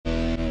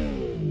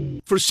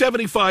For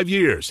 75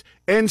 years,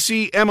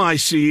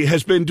 NCMIC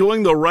has been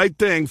doing the right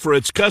thing for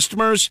its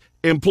customers,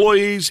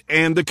 employees,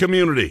 and the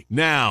community.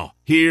 Now,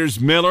 here's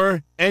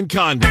Miller and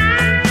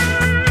Condon.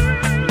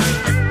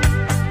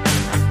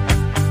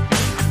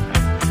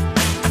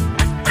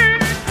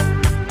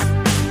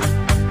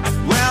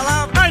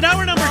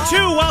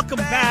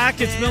 Welcome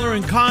back. It's Miller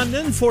and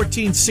Condon,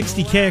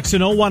 1460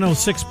 KXNO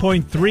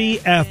 106.3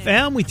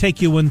 FM. We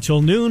take you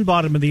until noon,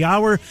 bottom of the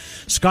hour.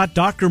 Scott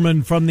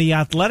Dockerman from The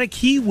Athletic.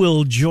 He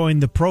will join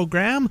the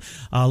program.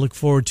 Look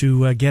forward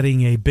to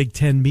getting a Big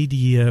Ten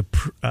Media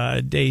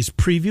Days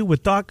preview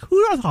with Doc. Who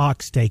are the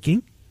Hawks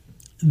taking?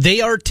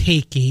 They are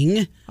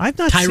taking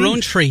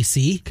Tyrone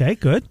Tracy. Okay,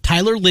 good.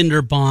 Tyler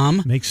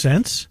Linderbaum. Makes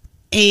sense.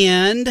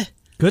 And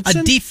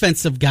Goodson? A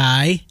defensive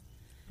guy.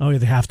 Oh, yeah,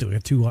 they have to. We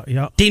have two.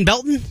 Yeah. Dane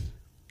Belton.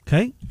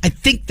 Okay. I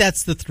think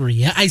that's the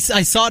three. I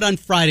saw it on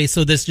Friday,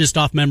 so this is just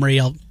off memory.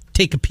 I'll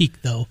take a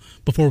peek, though,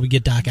 before we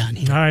get Doc on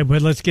here. All right,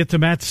 but let's get to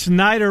Matt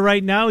Snyder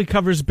right now. He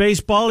covers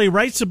baseball. He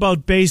writes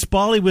about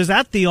baseball. He was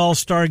at the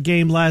All-Star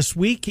game last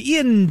week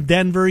in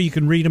Denver. You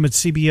can read him at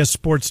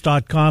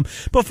cbssports.com.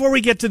 Before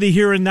we get to the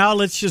here and now,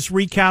 let's just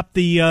recap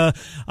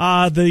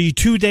the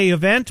two-day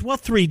event. Well,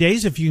 3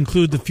 days if you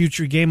include the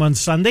future game on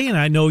Sunday, and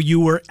I know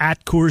you were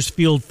at Coors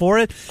Field for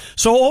it.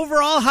 So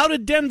overall, how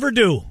did Denver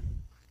do?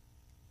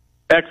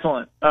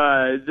 Excellent.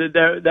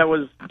 That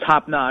was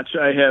top notch.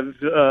 I have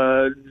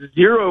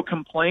zero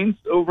complaints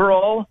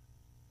overall.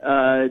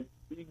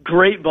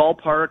 Great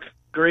ballpark,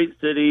 great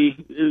city,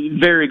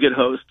 very good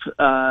host.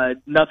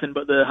 Nothing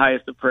but the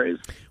highest of praise.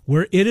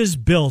 Where it is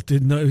built,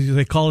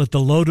 they call it the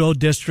Lodo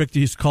District.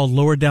 It's called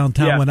Lower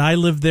Downtown. Yeah. When I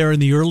lived there in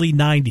the early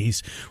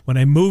 90s, when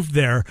I moved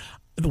there,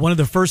 one of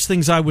the first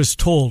things I was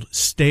told,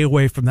 stay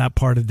away from that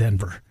part of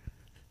Denver.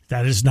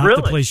 That is not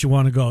the place you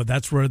want to go.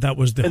 That's where that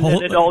was the and whole.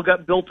 And then it all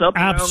got built up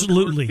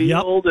absolutely,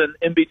 around Coors Field and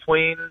in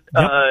between.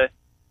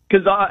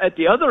 Because at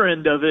the other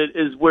end of it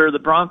is where the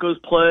Broncos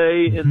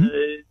play, and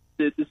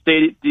the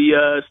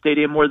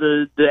stadium where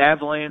the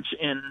Avalanche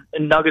and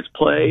Nuggets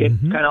play,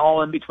 and kind of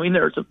all in between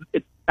there.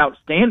 It's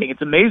outstanding.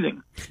 It's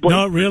amazing.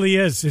 No, it really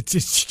is.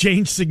 It's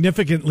changed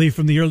significantly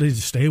from the early.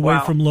 Stay away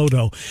from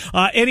Lodo.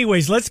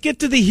 Anyways, let's get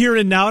to the here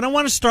and now, and I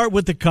want to start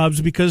with the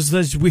Cubs because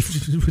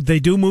they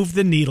do move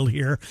the needle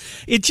here.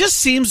 It just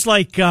seems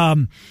like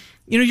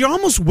you're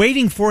almost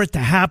waiting for it to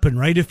happen,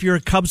 right? If you're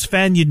a Cubs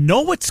fan, you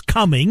know what's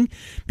coming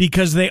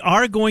because they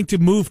are going to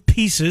move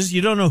pieces.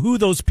 You don't know who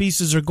those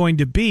pieces are going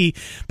to be,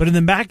 but in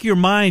the back of your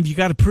mind, you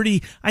got a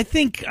pretty, I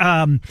think,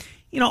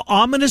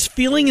 ominous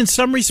feeling in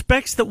some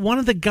respects that one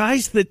of the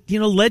guys that,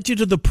 led you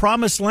to the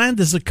promised land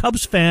as a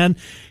Cubs fan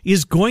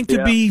is going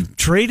to be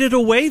traded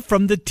away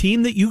from the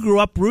team that you grew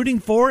up rooting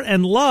for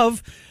and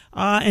love.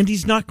 And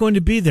he's not going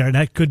to be there. And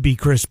that could be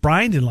Chris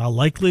Bryant in all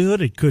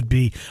likelihood. It could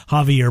be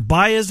Javier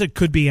Baez. It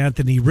could be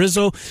Anthony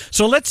Rizzo.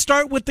 So let's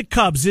start with the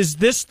Cubs. Is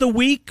this the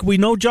week? We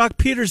know Jock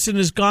Peterson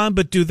is gone,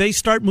 but do they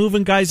start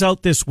moving guys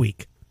out this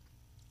week?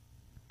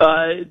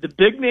 The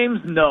big names,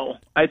 no.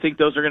 I think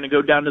those are going to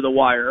go down to the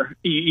wire.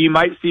 You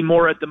might see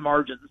more at the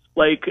margins.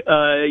 Like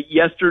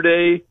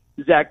yesterday,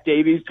 Zach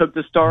Davies took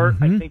the start.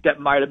 I think that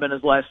might have been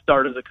his last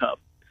start as a Cub.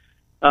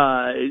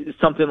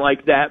 Something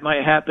like that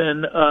might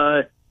happen.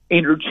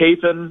 Andrew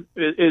Chafin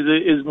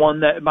is one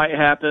that might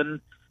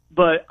happen.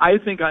 But I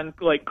think on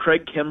like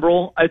Craig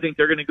Kimbrell, I think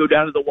they're going to go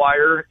down to the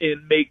wire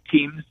and make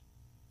teams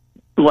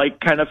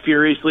like kind of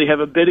furiously have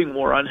a bidding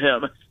war on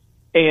him.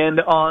 And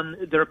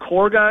on their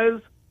core guys,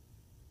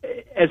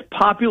 as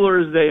popular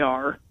as they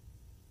are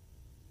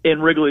in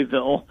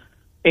Wrigleyville,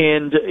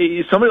 and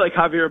somebody like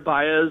Javier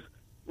Baez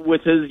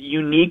with his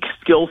unique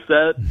skill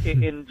set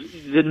and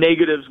the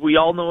negatives, we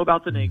all know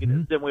about the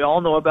negatives and we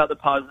all know about the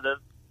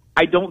positives.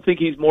 I don't think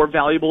he's more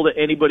valuable to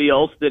anybody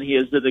else than he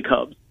is to the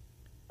Cubs.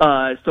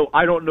 So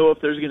I don't know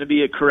if there's going to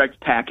be a correct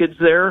package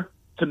there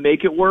to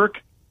make it work.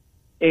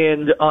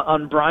 And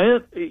on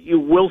Bryant, you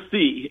will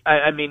see.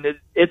 I mean,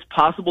 it's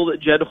possible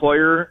that Jed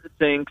Hoyer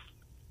thinks,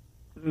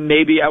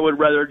 maybe I would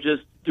rather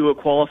just do a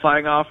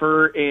qualifying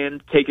offer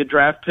and take a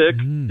draft pick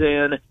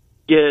than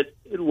get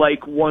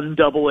like one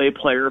AA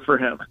player for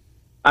him.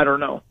 I don't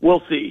know.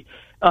 We'll see.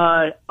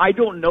 I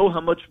don't know how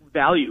much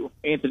value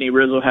Anthony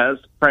Rizzo has,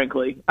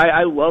 frankly.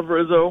 I love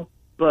Rizzo,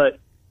 but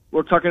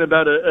we're talking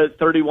about a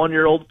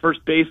 31-year-old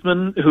first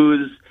baseman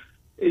who's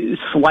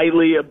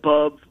slightly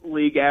above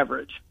league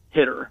average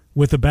hitter.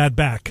 With a bad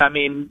back. I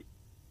mean,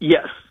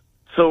 yes.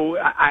 So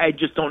I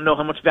just don't know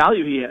how much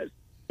value he has.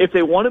 If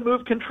they want to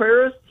move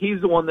Contreras,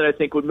 he's the one that I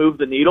think would move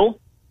the needle.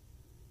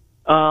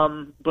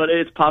 But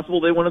it's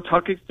possible they want to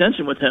talk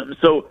extension with him.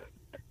 So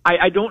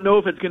I don't know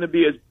if it's going to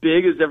be as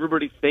big as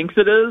everybody thinks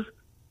it is.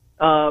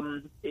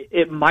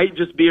 It might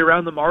just be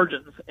around the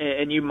margins,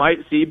 and you might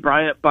see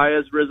Bryant,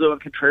 Baez, Rizzo,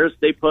 and Contreras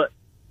stay put.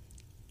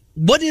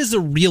 What is a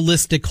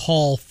realistic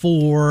haul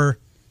for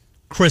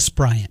Chris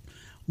Bryant?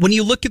 When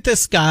you look at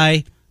this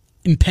guy,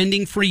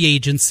 impending free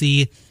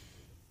agency,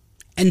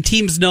 and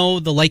teams know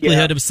the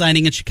likelihood of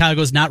signing in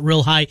Chicago is not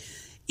real high,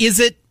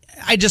 is it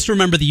I just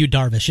remember the Yu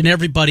Darvish and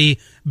everybody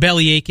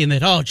belly aching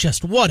that,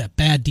 just what a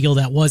bad deal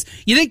that was.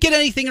 You didn't get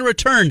anything in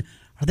return.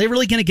 Are they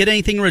really going to get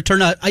anything in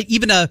return?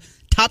 Even a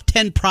top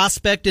 10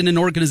 prospect in an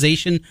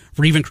organization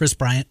for even Chris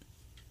Bryant?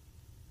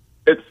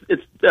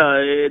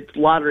 It's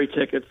lottery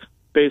tickets,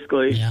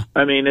 basically. Yeah.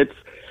 I mean,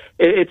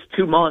 it's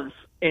 2 months.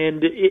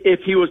 And if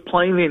he was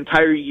playing the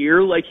entire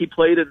year like he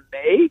played in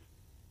May,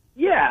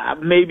 yeah,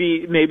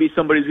 maybe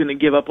somebody's going to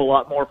give up a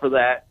lot more for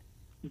that.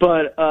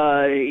 But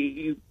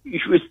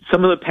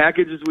some of the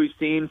packages we've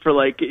seen for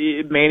like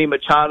Manny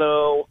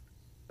Machado,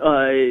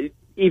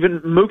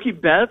 even Mookie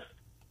Betts,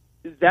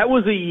 that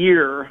was a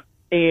year,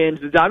 and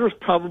the Dodgers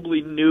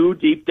probably knew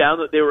deep down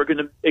that they were going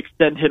to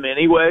extend him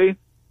anyway.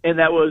 And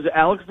that was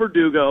Alex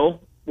Verdugo,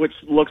 which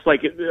looks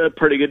like a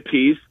pretty good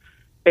piece,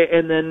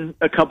 and then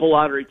a couple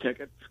lottery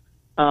tickets.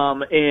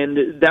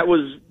 And that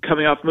was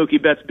coming off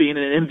Mookie Betts being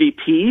an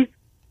MVP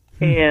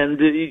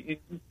and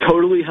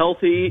totally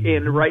healthy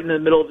and right in the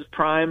middle of his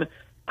prime.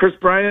 Chris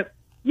Bryant,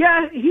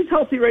 yeah, he's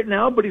healthy right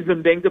now, but he's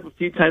been banged up a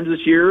few times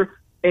this year.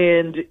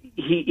 And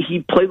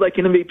he played like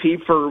an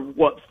MVP for,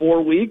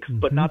 4 weeks,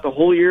 but not the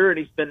whole year, and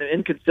he's been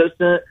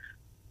inconsistent.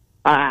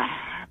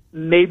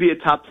 Maybe a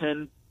top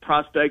 10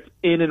 prospect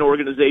in an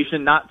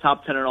organization, not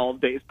top 10 in all of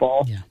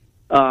baseball.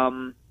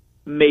 Yeah.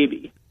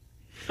 Maybe.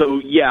 So,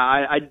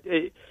 yeah,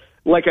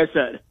 like I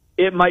said,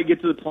 it might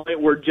get to the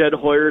point where Jed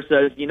Hoyer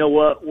says, you know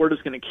what, we're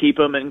just going to keep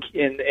him and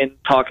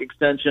talk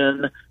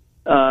extension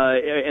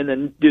and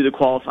then do the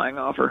qualifying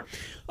offer.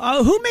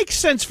 Who makes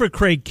sense for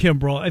Craig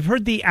Kimbrel? I've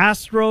heard the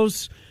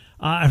Astros.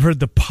 I've heard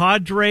the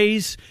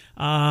Padres,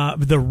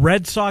 the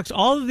Red Sox,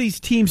 all of these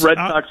teams. Red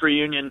Sox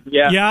reunion,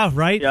 yeah. Yeah,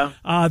 right?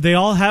 Yeah. They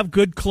all have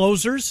good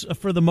closers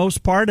for the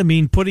most part. I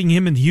mean, putting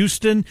him in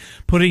Houston,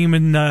 putting him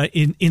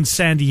in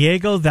San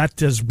Diego, that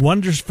does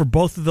wonders for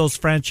both of those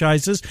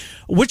franchises.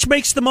 Which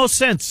makes the most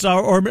sense?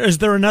 Or is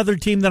there another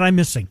team that I'm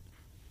missing?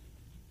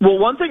 Well,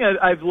 one thing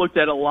I've looked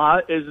at a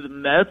lot is the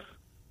Mets.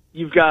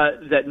 You've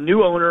got that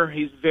new owner.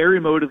 He's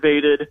very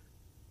motivated.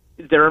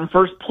 They're in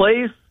first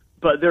place,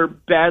 but they're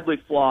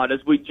badly flawed, as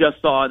we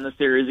just saw in the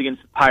series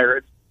against the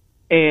Pirates.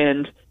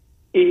 And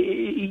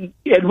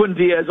Edwin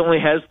Diaz only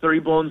has 3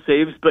 blown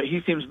saves, but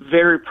he seems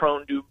very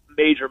prone to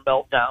major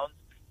meltdowns.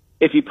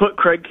 If you put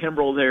Craig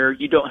Kimbrel there,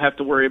 you don't have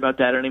to worry about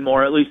that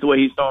anymore, at least the way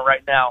he's going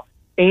right now.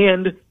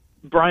 And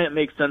Bryant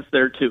makes sense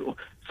there, too.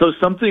 So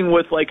something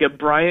with like a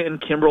Bryant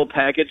and Kimbrel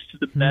package to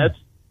the Mets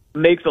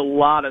makes a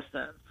lot of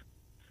sense.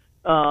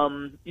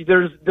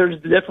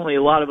 There's definitely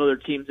a lot of other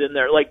teams in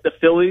there, like the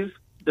Phillies.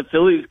 The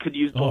Phillies could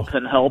use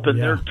bullpen help, and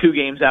they're 2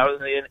 games out in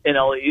the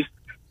NL East.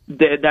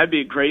 That'd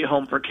be a great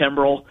home for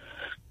Kimbrel.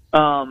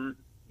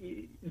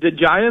 The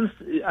Giants,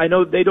 I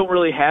know they don't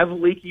really have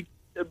leaky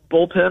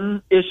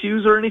bullpen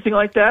issues or anything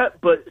like that,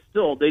 but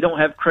still, they don't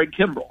have Craig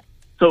Kimbrel.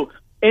 So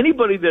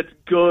anybody that's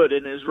good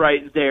and is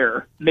right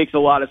there makes a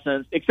lot of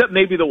sense, except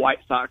maybe the White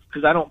Sox,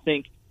 because I don't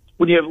think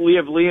when you have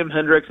Liam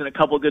Hendricks and a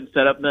couple good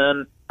setup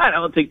men, I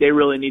don't think they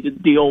really need to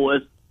deal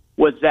with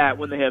that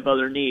when they have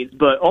other needs.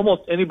 But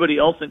almost anybody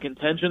else in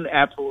contention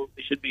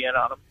absolutely should be in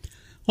on them.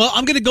 Well,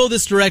 I'm going to go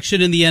this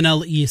direction in the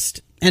NL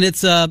East, and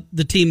it's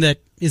the team that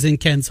is in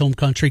Ken's home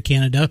country,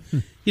 Canada.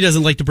 He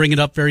doesn't like to bring it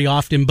up very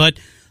often, but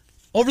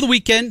over the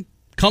weekend,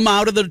 come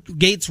out of the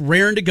gates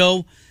raring to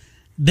go.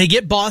 They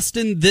get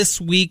Boston this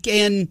week,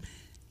 and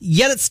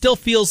yet it still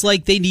feels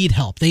like they need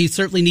help. They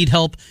certainly need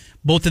help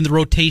both in the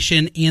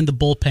rotation and the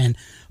bullpen.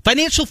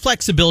 Financial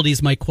flexibility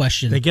is my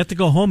question. They get to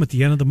go home at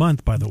the end of the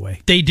month, by the way.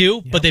 They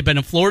do, but they've been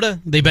in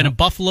Florida. They've been in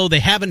Buffalo. They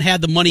haven't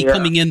had the money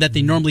coming in that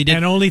they normally did.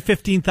 And only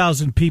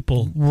 15,000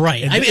 people.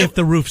 Right. If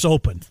the roof's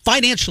open.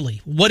 Financially,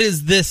 what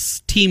is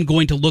this team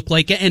going to look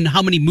like, and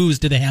how many moves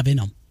do they have in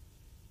them?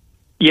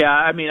 Yeah,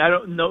 I mean, I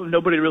don't know.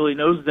 Nobody really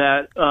knows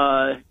that.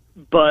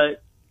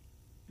 But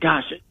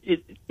gosh,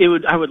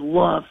 I would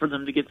love for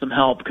them to get some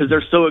help because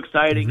they're so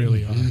exciting. They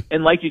really are.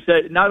 And like you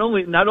said, not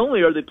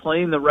only are they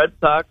playing the Red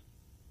Sox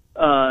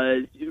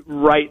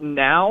right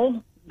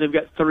now, they've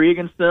got 3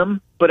 against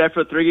them, but after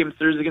a 3-game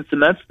series against the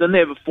Mets, then they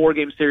have a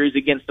 4-game series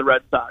against the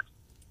Red Sox.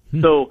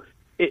 So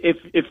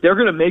if they're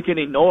going to make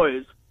any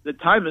noise, the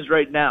time is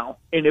right now.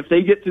 And if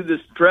they get through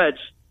this stretch,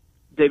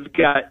 they've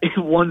got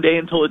 1 day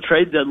until the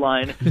trade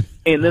deadline,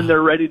 and then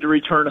they're ready to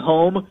return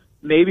home.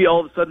 Maybe all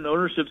of a sudden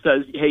ownership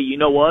says, hey, you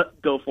know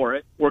what? Go for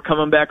it. We're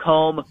coming back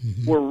home.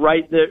 We're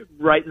right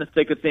in the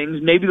thick of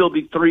things. Maybe they'll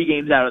be 3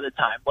 games out of the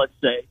time, let's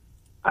say.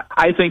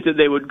 I think that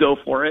they would go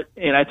for it,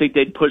 and I think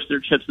they'd push their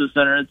chips to the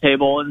center of the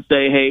table and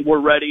say, hey, we're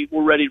ready.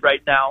 We're ready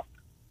right now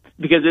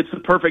because it's the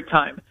perfect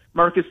time.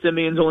 Marcus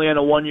Semion's only on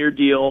a 1-year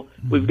deal.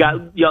 We've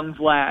got young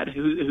Vlad,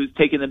 who's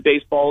taken the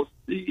baseball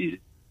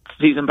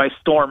season by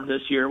storm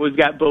this year. We've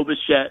got Bo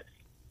Bichette.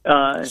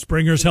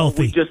 Springer's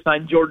healthy. We just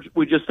signed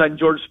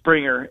George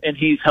Springer, and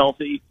he's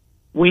healthy.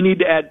 We need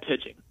to add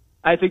pitching.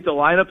 I think the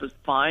lineup is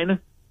fine.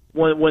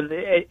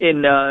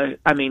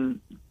 I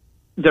mean,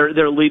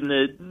 they're leading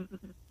the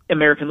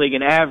American League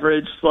in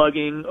average,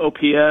 slugging,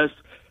 OPS.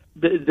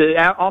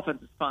 The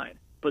offense is fine,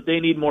 but they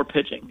need more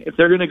pitching. If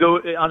they're going to go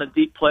on a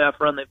deep playoff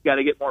run, they've got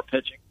to get more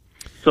pitching.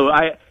 So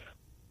I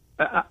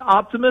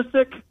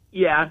Optimistic?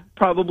 Yeah,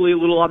 probably a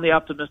little on the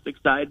optimistic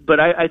side. But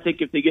I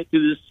think if they get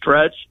through this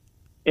stretch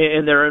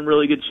and they're in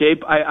really good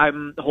shape,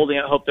 I'm holding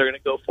out hope they're going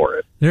to go for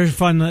it. They're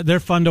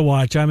fun to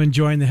watch. I'm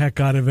enjoying the heck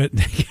out of it.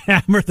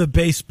 Hammer the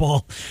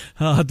baseball.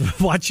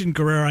 Watching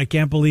Guerrero, I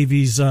can't believe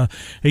he's a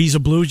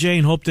Blue Jay,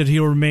 and hope that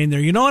he'll remain there.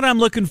 You know what I'm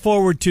looking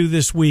forward to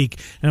this week,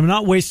 and I'm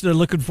not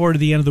looking forward to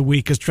the end of the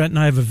week because Trent and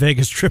I have a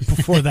Vegas trip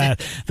before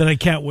that I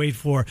can't wait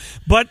for.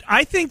 But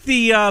I think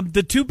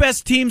the two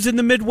best teams in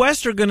the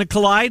Midwest are going to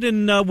collide,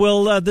 and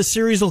the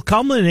series will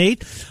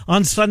culminate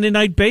on Sunday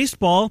Night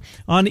Baseball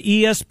on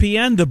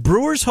ESPN. The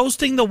Brewers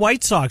hosting the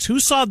White Sox. Who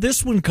saw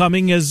this one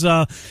coming as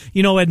an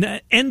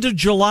end of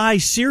July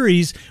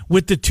series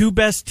with the two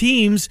best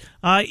teams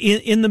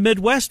in the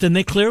Midwest, and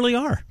they clearly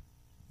are.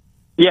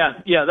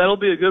 Yeah, that'll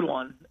be a good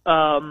one.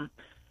 I'm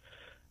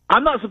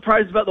not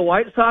surprised about the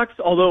White Sox,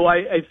 although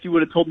if you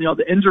would have told me all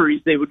the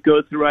injuries they would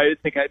go through, I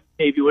think I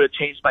maybe would have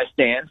changed my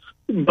stance.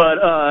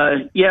 But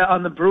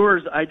on the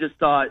Brewers, I just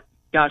thought,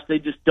 gosh, they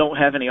just don't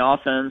have any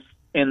offense,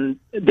 and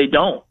they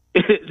don't.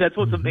 That's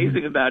what's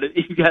amazing about it.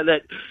 You got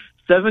that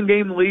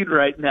 7-game lead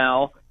right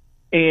now,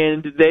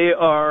 and they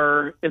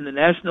are in the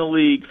National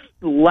League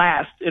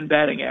last in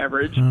batting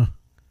average.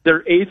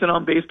 They're 8th in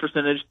on-base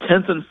percentage,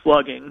 10th in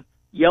slugging.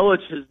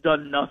 Yelich has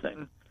done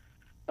nothing.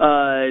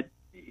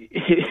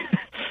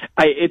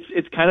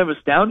 It's kind of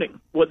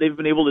astounding what they've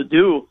been able to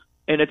do,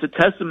 and it's a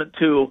testament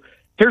to,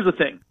 here's the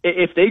thing,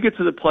 if they get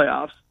to the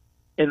playoffs,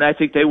 and I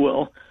think they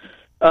will,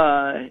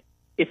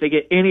 if they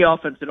get any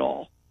offense at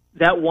all,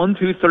 that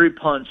 1-2-3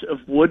 punch of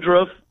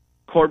Woodruff,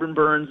 Corbin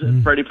Burns,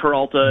 and Freddie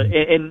Peralta,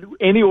 in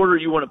any order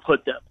you want to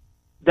put them,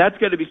 that's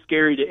got to be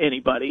scary to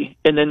anybody.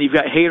 And then you've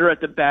got Hader at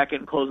the back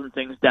end closing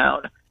things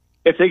down.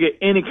 If they get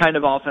any kind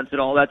of offense at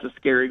all, that's a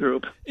scary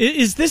group.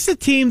 Is this a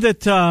team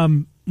that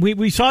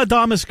we saw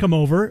Adames come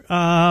over?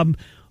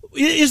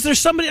 Is there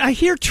somebody? I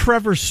hear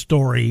Trevor's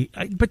story,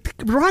 but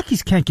the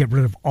Rockies can't get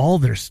rid of all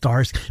their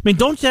stars. I mean,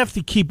 don't you have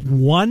to keep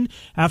one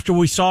after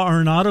we saw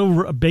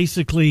Arenado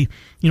basically,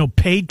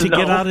 paid to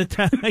get out of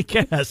town? I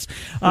guess.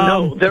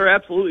 No, they're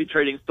absolutely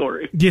trading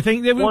Story. Do you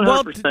think they would?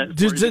 Well,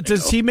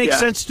 does he make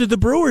sense to the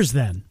Brewers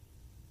then?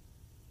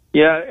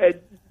 Yeah,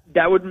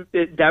 that would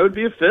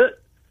be a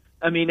fit.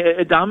 I mean,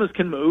 Adames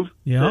can move.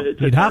 Yeah,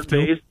 he'd have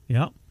to. Base.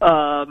 Yeah.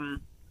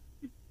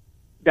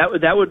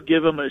 That would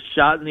give him a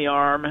shot in the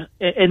arm,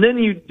 and then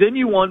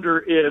you wonder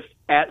if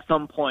at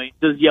some point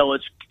does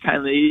Yelich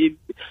finally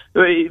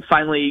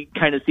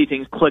see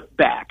things click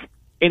back,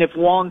 and if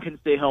Wong can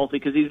stay healthy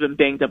because he's been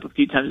banged up a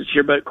few times this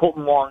year, but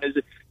Colton Wong is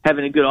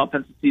having a good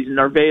offensive season,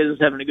 Narvaez is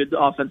having a good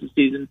offensive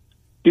season.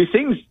 Do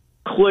things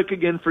click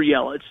again for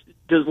Yelich?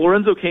 Does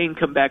Lorenzo Cain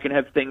come back and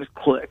have things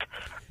click?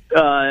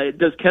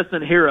 Does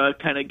Keston Hiura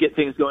kind of get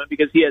things going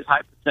because he has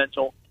high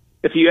potential?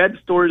 If you add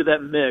Story to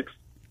that mix,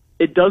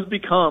 it does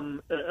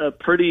become a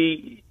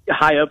pretty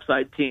high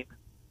upside team.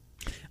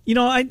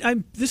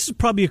 This is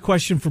probably a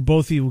question for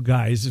both of you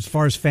guys as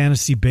far as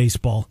fantasy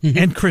baseball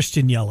and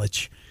Christian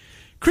Yelich.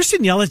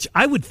 Christian Yelich,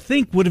 I would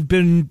think, would have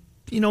been,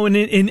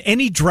 in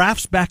any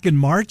drafts back in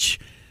March.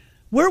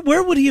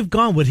 Where would he have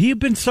gone? Would he have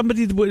been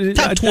somebody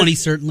top 20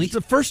 certainly,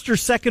 the first or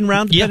second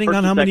round, depending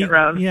on how many?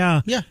 Round.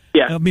 Yeah.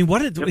 I mean,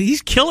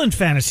 he's killing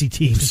fantasy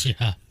teams.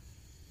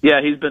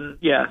 Yeah, he's been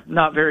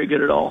not very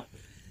good at all.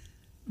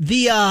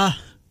 The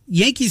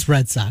Yankees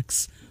Red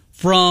Sox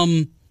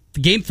from the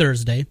game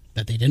Thursday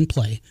that they didn't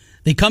play.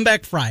 They come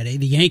back Friday.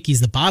 The Yankees,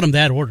 the bottom of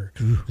that order,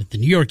 the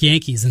New York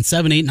Yankees in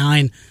 7, 8,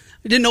 9.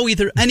 I didn't know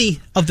any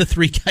of the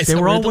three guys. They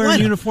were all wearing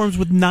uniforms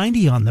with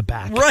 90 on the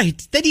back.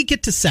 Right. Then you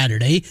get to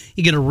Saturday.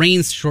 You get a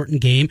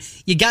rain-shortened game.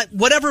 You got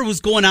whatever was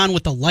going on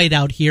with the light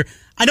out here.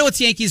 I know it's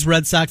Yankees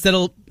Red Sox.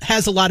 That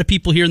has a lot of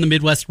people here in the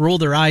Midwest roll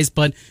their eyes,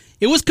 but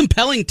it was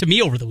compelling to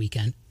me over the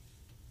weekend.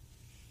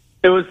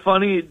 It was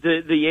funny,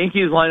 the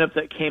Yankees lineup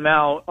that came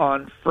out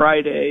on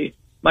Friday,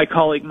 my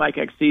colleague Mike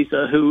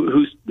Axisa,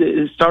 who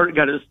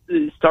got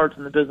his starts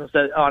in the business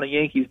on a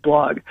Yankees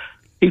blog,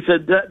 he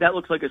said that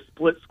looks like a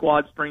split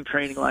squad spring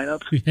training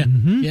lineup. Yeah.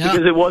 Mm-hmm.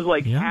 Because it was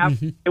like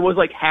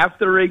half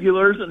the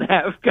regulars and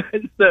half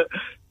guys that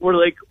were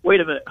like,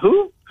 wait a minute,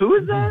 who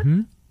is that?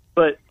 Mm-hmm.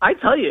 But I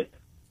tell you,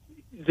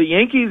 the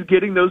Yankees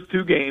getting those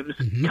 2 games,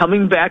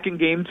 coming back in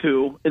game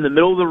 2 in the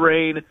middle of the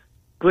rain.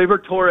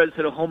 Gleyber Torres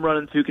hit a home run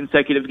in 2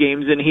 consecutive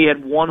games, and he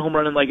had 1 home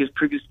run in his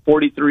previous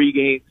 43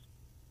 games.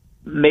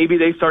 Maybe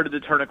they started to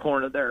turn a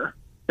corner there,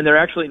 and they're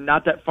actually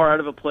not that far out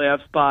of a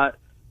playoff spot.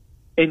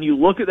 And you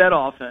look at that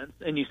offense,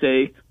 and you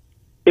say,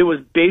 it was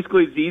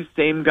basically these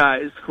same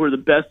guys who were the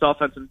best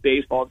offense in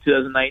baseball in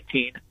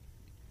 2019.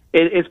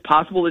 It's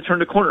possible they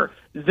turned a corner.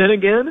 Then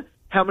again,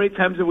 how many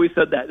times have we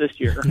said that this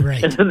year?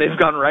 Right. And then they've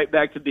gone right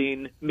back to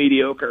being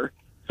mediocre.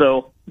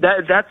 So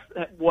that's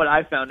what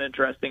I found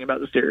interesting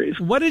about the series.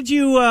 What did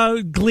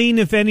you glean,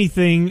 if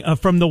anything,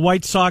 from the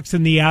White Sox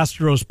and the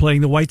Astros playing?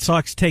 The White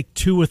Sox take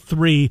 2 of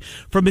 3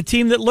 from a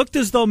team that looked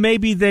as though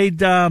maybe they'd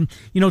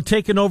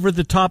taken over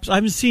the tops. I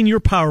haven't seen your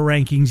power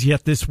rankings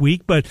yet this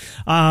week, but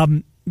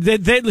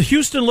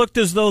Houston looked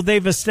as though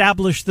they've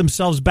established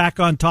themselves back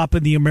on top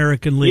of the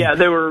American League. Yeah,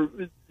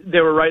 they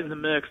were right in the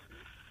mix.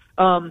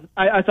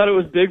 I thought it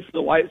was big for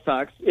the White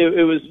Sox.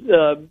 It was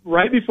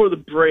right before the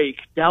break.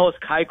 Dallas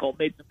Keuchel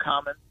made some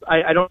comments.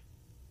 I don't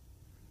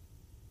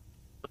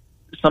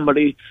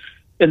somebody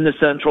in the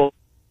Central,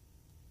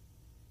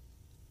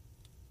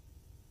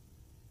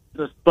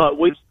 but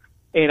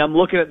and I'm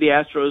looking at the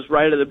Astros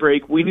right at the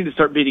break. We need to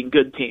start beating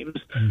good teams.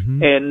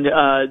 Mm-hmm.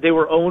 And they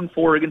were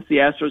 0-4 against the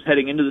Astros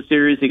heading into the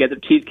series. They got their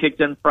teeth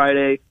kicked in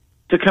Friday.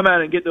 To come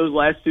out and get those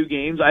last two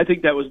games, I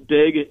think that was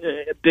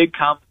a big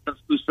confidence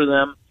boost for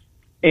them.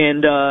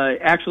 And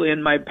actually,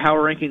 in my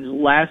power rankings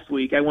last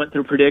week, I went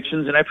through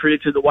predictions, and I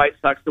predicted the White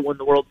Sox to win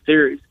the World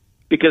Series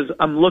because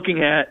I'm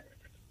looking at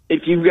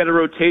if you've got a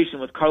rotation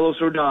with Carlos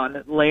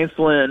Rodon, Lance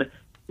Lynn,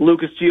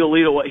 Lucas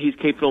Giolito, what he's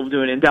capable of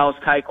doing, and Dallas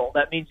Keuchel.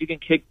 That means you can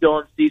kick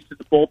Dylan Cease to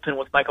the bullpen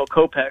with Michael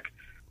Kopech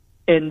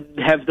and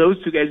have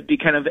those two guys be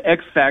kind of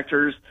X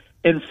factors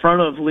in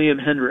front of Liam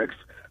Hendricks.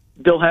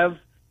 They'll have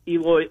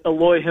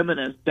Eloy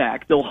Jimenez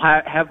back. They'll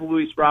have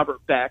Luis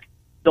Robert back.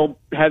 They'll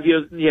have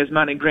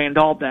Yasmani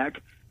Grandal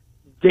back.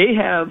 They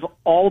have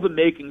all the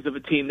makings of a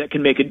team that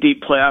can make a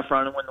deep playoff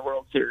run and win the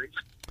World Series.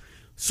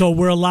 So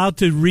we're allowed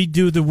to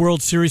redo the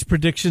World Series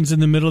predictions in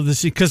the middle of the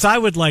season? Because I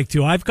would like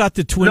to. I've got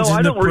the Twins in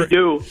the... No, I don't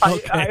redo.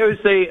 Okay. I always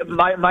say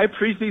my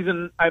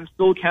preseason, I'm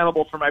still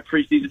accountable for my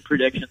preseason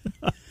predictions.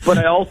 But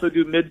I also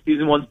do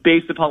midseason ones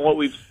based upon what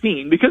we've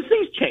seen because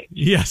things change.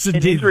 Yes,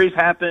 indeed. And injuries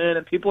happen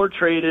and people are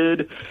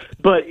traded.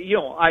 But,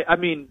 I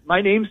mean,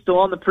 my name's still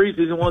on the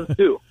preseason ones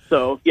too.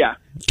 So, yeah.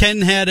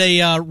 Ken had a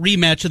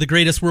rematch of the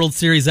greatest World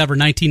Series ever,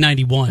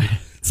 1991.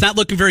 It's not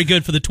looking very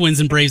good for the Twins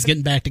and Braves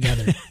getting back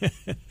together.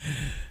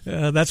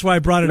 That's why I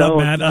brought it up,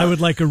 Matt. I would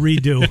like a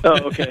redo.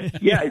 Oh, okay.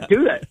 Yeah,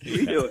 do that.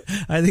 Redo it.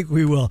 I think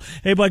we will.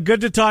 Hey, bud,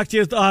 good to talk to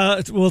you.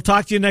 We'll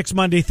talk to you next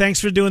Monday.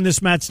 Thanks for doing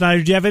this, Matt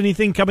Snyder. Do you have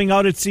anything coming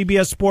out at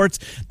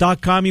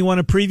CBSSports.com you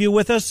want to preview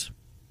with us?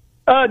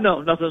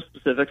 No, nothing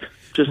specific.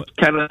 Just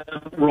kind of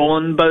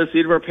rolling by the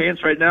seat of our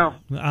pants right now.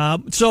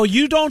 So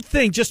you don't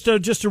think, just to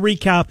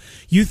recap,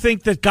 you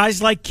think that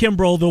guys like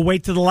Kimbrel, they'll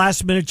wait to the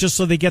last minute just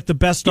so they get the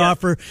best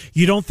offer?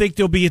 You don't think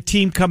there'll be a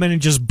team come in and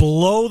just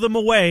blow them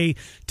away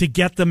to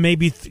get them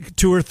maybe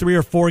 2 or 3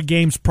 or 4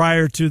 games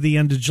prior to the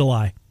end of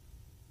July?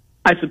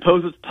 I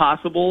suppose it's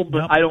possible,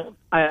 but I don't.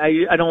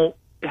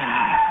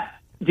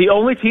 The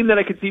only team that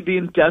I could see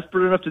being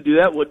desperate enough to do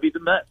that would be the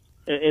Mets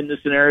in the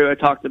scenario I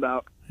talked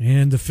about.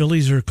 And the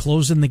Phillies are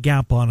closing the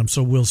gap on them,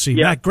 so we'll see.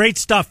 Yeah. Matt, great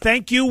stuff.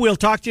 Thank you. We'll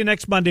talk to you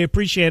next Monday.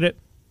 Appreciate it.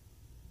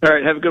 All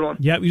right, have a good one.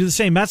 Yeah, you do the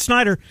same. Matt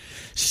Snyder,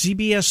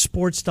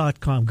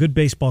 CBSSports.com. Good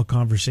baseball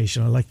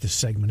conversation. I like this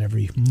segment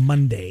every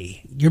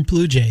Monday. Your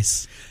Blue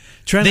Jays.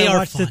 Trent, I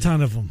watched a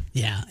ton of them.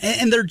 Yeah,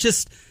 and they're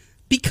just,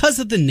 because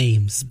of the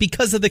names,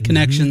 because of the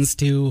connections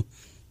to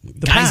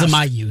the guys past of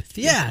my youth.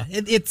 Yeah,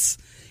 it's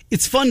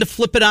fun to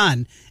flip it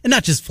on. And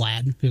not just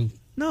Vlad.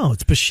 No,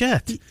 it's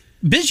Bichette.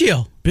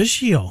 Biggio.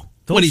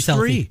 Those when he's 3.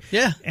 Healthy.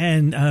 Yeah.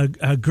 And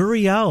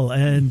Gurriel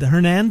and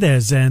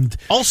Hernandez and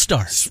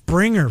All-Star.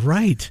 Springer,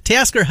 right.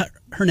 Teoscar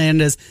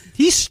Hernandez.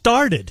 He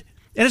started.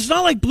 And it's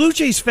not like Blue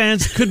Jays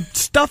fans could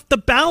stuff the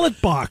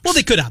ballot box. Well,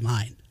 they could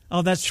online.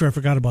 Oh, that's true. I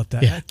forgot about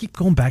that. Yeah. I keep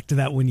going back to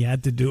that when you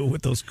had to do it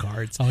with those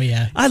cards. Oh,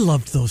 yeah. I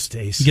loved those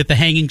days. You get the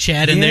hanging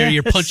Chad in there.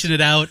 You're punching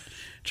it out,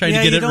 trying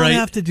to get it right. You don't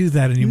have to do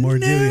that anymore,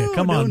 do you?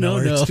 Come on, no.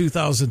 It's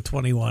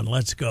 2021.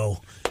 Let's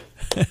go.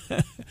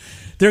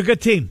 They're a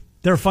good team.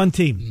 They're a fun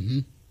team. Mm-hmm.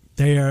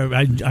 They are.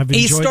 I've enjoyed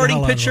a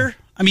starting pitcher.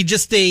 I mean,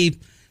 just an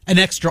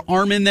extra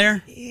arm in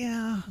there.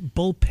 Yeah,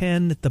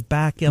 bullpen at the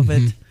back of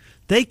it.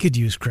 They could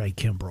use Craig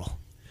Kimbrel.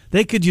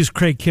 They could use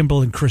Craig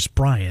Kimbrel and Chris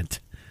Bryant.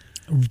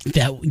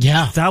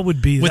 That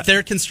would be with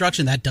their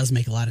construction. That does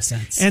make a lot of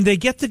sense. And they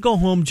get to go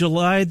home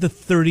July the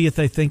 30th,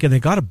 I think, and they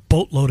got a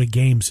boatload of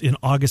games in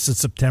August and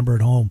September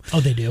at home.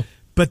 Oh, they do.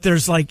 But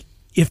there's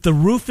if the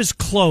roof is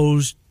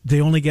closed, they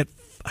only get.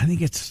 I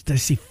think I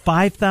see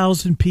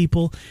 5,000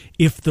 people.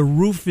 If the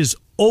roof is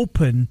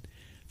open,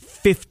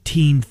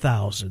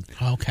 15,000.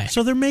 Okay.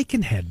 So they're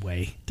making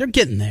headway. They're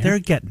getting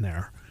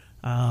there.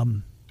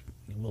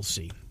 We'll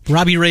see.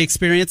 Robbie Ray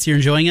experience, you're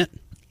enjoying it?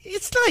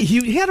 It's not.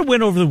 He had a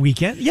win over the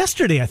weekend.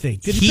 Yesterday, I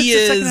think. Did he pitch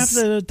the second half of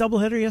the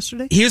doubleheader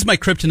yesterday? He was my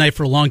kryptonite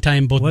for a long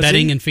time, both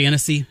betting and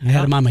fantasy. I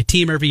had him on my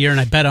team every year, and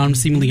I bet on him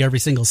seemingly every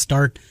single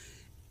start.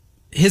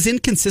 His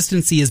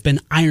inconsistency has been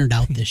ironed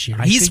out this year.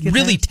 He's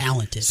really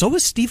talented. So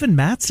is Steven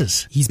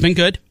Matz's. He's been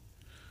good.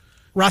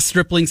 Ross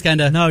Stripling's kind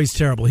of... No, he's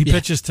terrible. He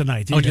pitches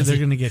tonight. They're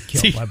going to get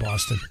killed by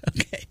Boston.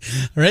 Okay.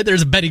 All right,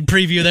 there's a betting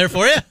preview there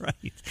for you.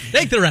 Right.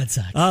 Take the Red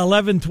Sox.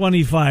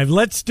 11:25.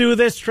 Let's do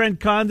this, Trent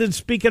Condon.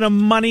 Speaking of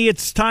money,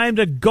 it's time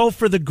to go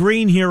for the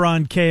green here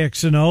on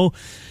KXNO.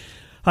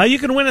 You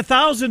can win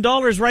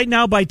 $1,000 right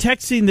now by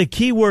texting the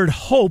keyword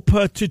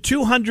HOPE to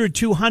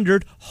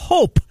 200-200.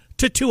 HOPE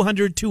to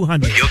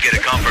 200-200. You'll get a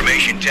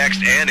confirmation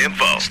text and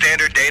info.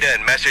 Standard data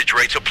and message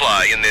rates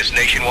apply in this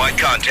nationwide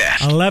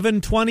contest.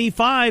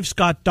 11:25.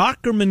 Scott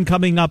Dockerman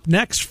coming up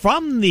next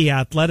from The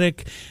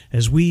Athletic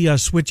as we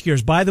switch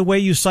gears. By the way,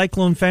 you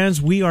Cyclone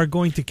fans, we are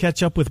going to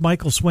catch up with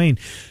Michael Swain.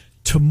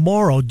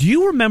 tomorrow. Do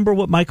you remember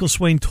what Michael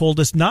Swain told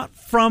us? Not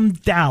from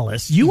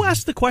Dallas. You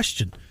asked the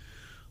question.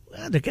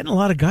 Well, they're getting a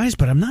lot of guys,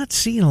 but I'm not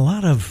seeing a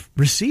lot of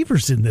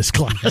receivers in this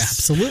class.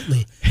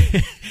 Absolutely.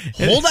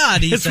 Hold on,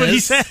 That's what he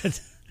said.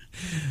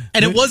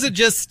 And it wasn't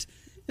just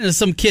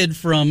some kid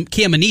from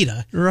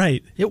Caminita.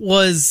 Right. It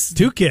was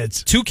two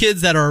kids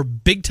that are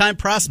big-time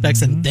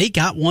prospects, and they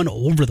got one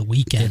over the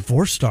weekend.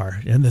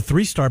 4-star, and the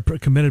 3-star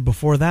committed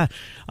before that.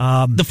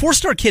 The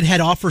 4-star kid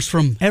had offers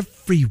from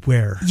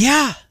everywhere.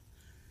 Yeah.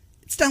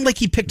 It's not like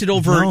he picked it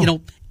over,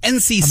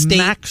 NC State,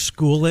 MAC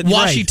school at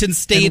Washington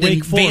State,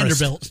 and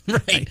Vanderbilt.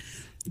 Right.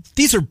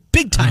 These are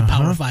big-time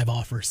Power 5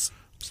 offers.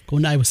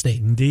 Going to Iowa State.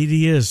 Indeed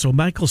he is. So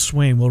Michael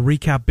Swain will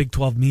recap Big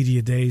 12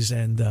 Media Days,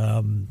 and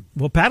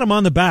we'll pat him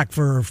on the back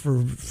for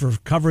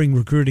covering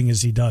recruiting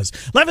as he does.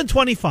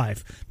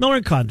 11:25. Miller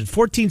and Condon,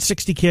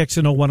 1460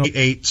 KXNO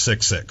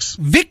 10866.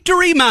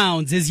 Victory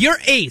Mounds is your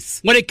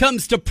ace when it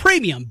comes to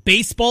premium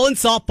baseball and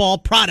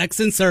softball products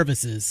and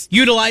services.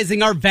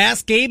 Utilizing our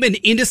vast game and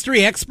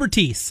industry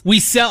expertise, we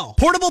sell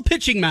portable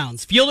pitching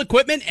mounds, field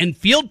equipment, and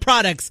field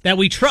products that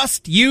we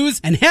trust, use,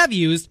 and have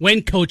used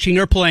when coaching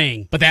or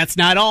playing. But that's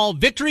not all.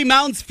 Victory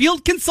Mounds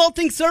Field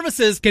Consulting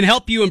Services can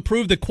help you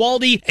improve the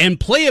quality and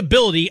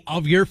playability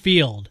of your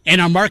field. And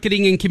our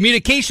marketing and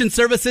communication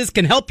services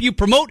can help you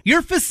promote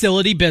your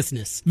facility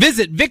business.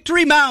 Visit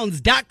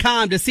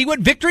VictoryMounds.com to see what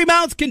Victory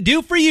Mounds can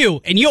do for you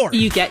and your.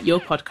 You get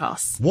your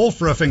podcasts.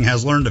 Wolf Roofing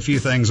has learned a few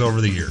things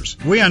over the years.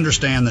 We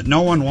understand that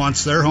no one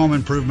wants their home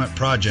improvement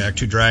project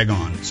to drag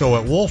on. So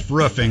at Wolf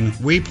Roofing,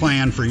 we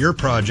plan for your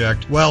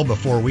project well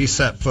before we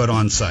set foot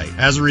on site.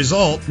 As a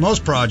result,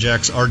 most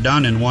projects are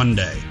done in one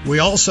day. We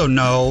also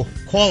know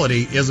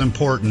quality is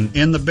important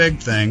in the big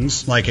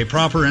things like a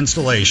proper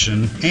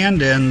installation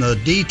and in the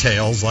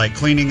details like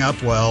cleaning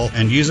up well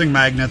and using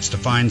magnets to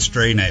find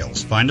stray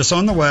nails. Find us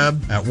on the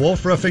web at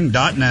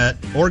wolfroofing.net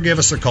or give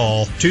us a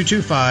call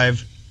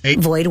 225-8.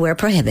 Void where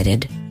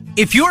prohibited.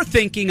 If you're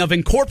thinking of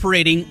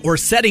incorporating or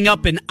setting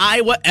up an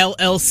Iowa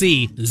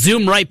LLC,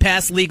 zoom right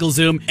past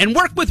LegalZoom and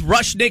work with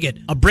Rush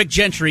Niggett, a Brick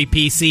Gentry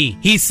PC.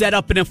 He's set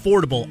up an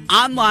affordable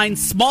online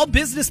small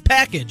business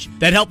package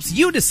that helps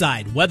you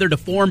decide whether to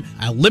form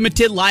a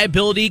limited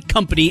liability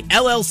company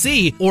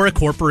LLC or a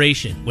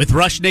corporation. With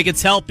Rush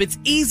Niggett's help, it's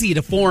easy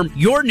to form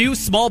your new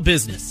small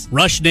business.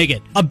 Rush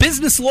Niggett, a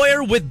business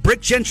lawyer with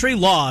Brick Gentry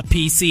Law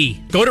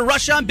PC. Go to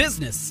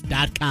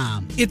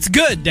rushonbusiness.com. It's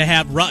good to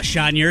have Rush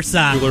on your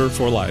side.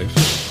 For life.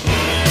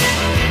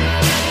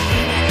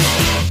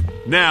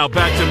 Now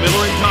back to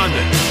Miller and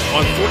Condon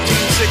on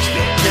 1460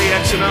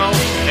 KXNO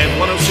and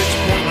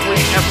 106.3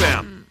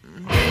 FM.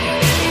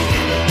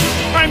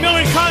 All right, Miller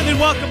and Condon,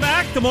 welcome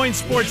back. Des Moines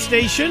Sports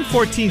Station,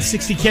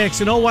 1460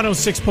 KXNO,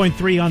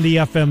 106.3 on the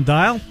FM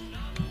dial.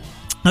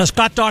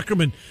 Scott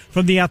Dockerman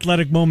from The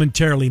Athletic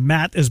momentarily.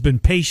 Matt has been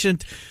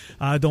patient.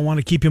 I don't want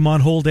to keep him on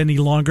hold any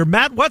longer.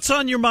 Matt, what's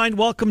on your mind?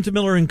 Welcome to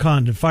Miller and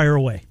Condon. Fire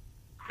away.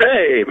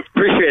 Hey,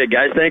 appreciate it,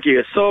 guys. Thank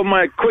you. So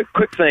my quick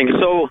thing.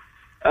 So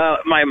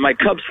my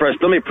Cubs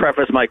first. Let me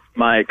preface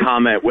my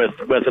comment with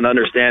an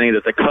understanding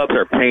that the Cubs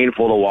are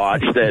painful to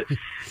watch.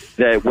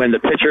 That when the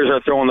pitchers are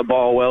throwing the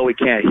ball well, we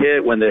can't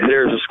hit. When the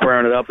hitters are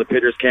squaring it up, the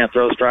pitchers can't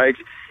throw strikes.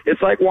 It's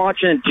like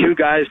watching two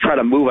guys try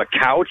to move a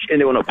couch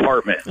into an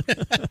apartment.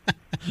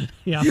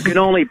 Yeah. You can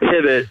only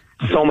pivot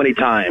so many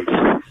times.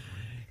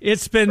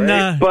 It's been.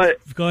 Right? But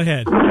go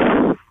ahead.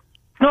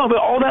 No, but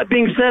all that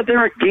being said,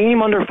 they're a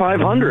game under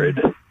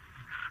 500.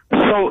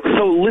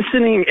 So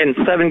listening in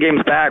 7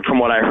 games back from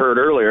what I heard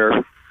earlier,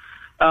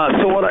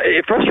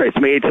 it frustrates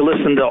me to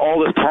listen to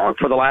all this talk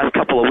for the last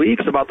couple of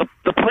weeks about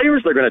the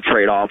players they're going to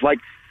trade off. Like,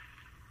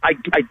 I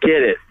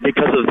get it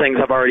because of the things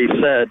I've already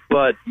said,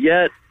 but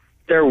yet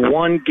they're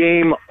 1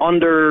 game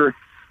under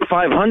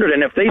 500.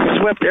 And if they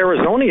swept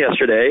Arizona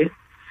yesterday,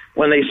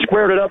 when they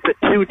squared it up at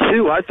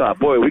 2-2, I thought,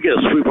 boy, we get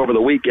a sweep over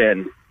the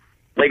weekend.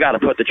 They got to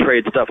put the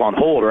trade stuff on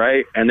hold,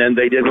 right? And then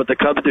they did what the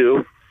Cubs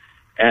do,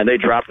 and they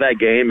dropped that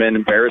game in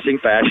embarrassing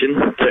fashion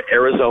to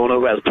Arizona,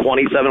 who has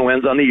 27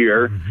 wins on the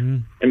year. Mm-hmm.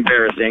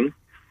 Embarrassing.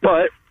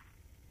 But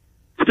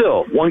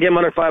still, 1 game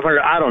under 500,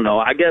 I don't know.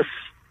 I guess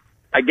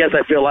I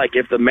feel like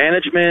if the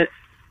management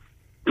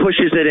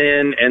pushes it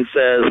in and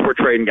says, we're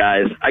trading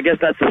guys, I guess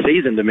that's the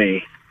season to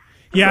me.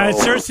 Yeah,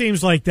 it sure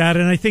seems like that,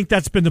 and I think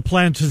that's been the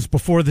plan since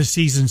before the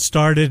season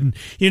started. And,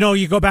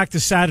 you go back to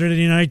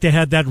Saturday night, they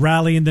had that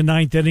rally in the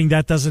 9th inning.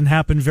 That doesn't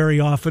happen very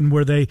often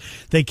where they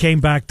came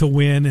back to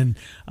win. And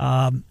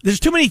there's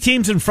too many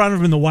teams in front of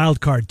them in the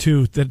wild card,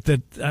 too.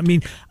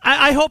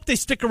 I hope they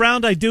stick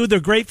around. I do. They're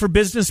great for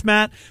business,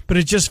 Matt, but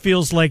it just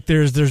feels like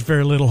there's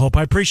very little hope.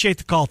 I appreciate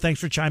the call.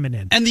 Thanks for chiming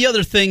in. And the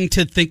other thing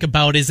to think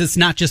about is it's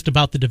not just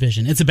about the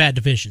division. It's a bad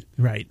division.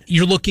 Right.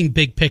 You're looking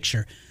big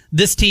picture.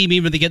 This team,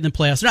 even if they get in the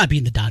playoffs, they're not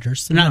beating the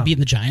Dodgers. They're not beating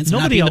the Giants. They're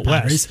Nobody not beating the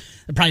West. Padres.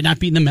 They're probably not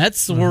beating the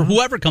Mets or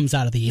whoever comes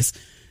out of the East.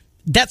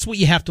 That's what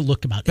you have to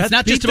look about. It's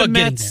not just about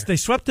getting there. They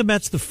swept the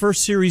Mets the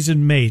first series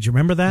in May. Do you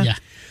remember that? Yeah.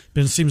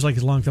 But it seems like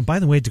a long time. By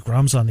the way,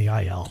 DeGrom's on the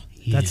IL.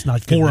 That's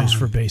not good news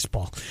for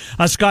baseball.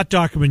 Scott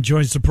Dochterman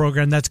joins the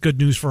program. That's good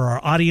news for our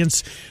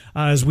audience.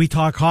 As we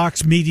talk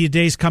Hawks, Media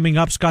Days coming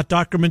up. Scott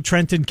Dochterman,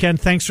 Trent and Ken,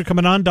 thanks for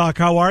coming on, Doc.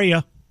 How are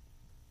you?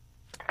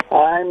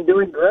 I'm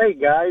doing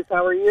great, guys.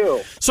 How are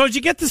you? So did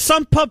you get the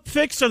sump pump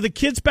fixed? Are the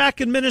kids back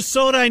in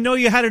Minnesota? I know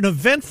you had an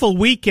eventful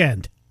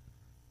weekend.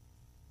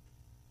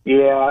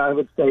 Yeah, I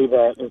would say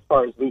that as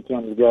far as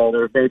weekends go,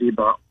 there are maybe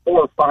about 4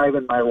 or 5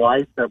 in my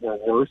life that were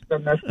worse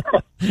than this.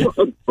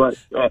 But,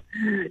 I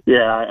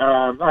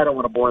don't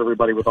want to bore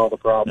everybody with all the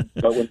problems.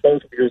 But when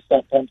both of your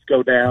sump pumps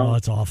go down,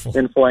 that's awful.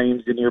 In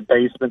flames and your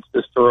basement's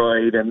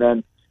destroyed, and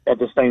then at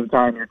the same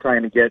time you're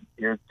trying to get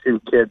your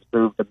 2 kids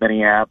moved to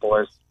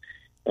Minneapolis,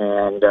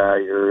 and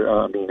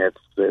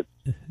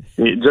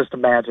it's just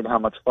imagine how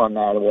much fun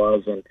that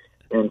was, and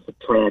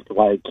subtract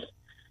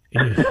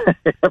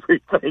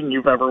everything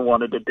you've ever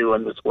wanted to do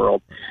in this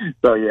world.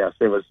 So yes,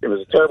 it was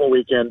a terrible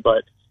weekend,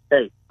 but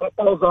hey,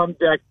 football's on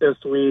deck this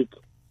week.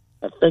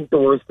 I think the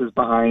worst is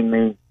behind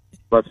me.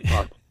 Let's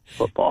talk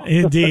football.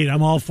 Indeed,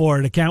 I'm all for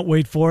it. I can't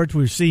wait for it.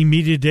 We've seen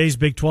Media Days.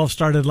 Big 12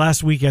 started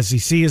last week.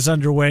 SEC is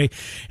underway,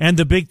 and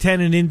the Big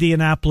 10 in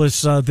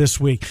Indianapolis this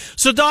week.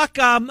 So, Doc,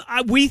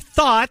 we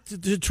thought,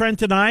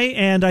 Trent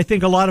and I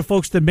think a lot of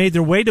folks that made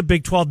their way to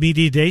Big 12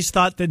 Media Days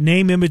thought that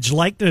name, image,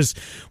 likeness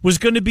was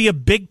going to be a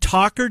big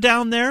talker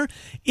down there.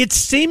 It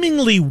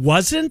seemingly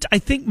wasn't. I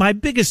think my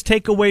biggest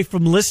takeaway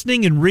from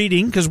listening and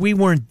reading, because we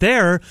weren't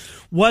there,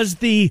 was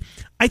the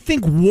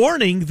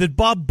warning that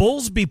Bob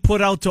Bowlesby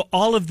put out to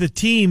all of the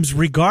teams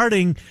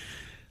regarding,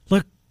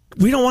 look,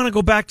 we don't want to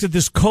go back to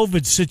this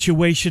COVID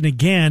situation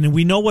again, and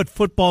we know what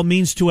football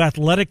means to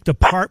athletic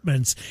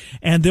departments,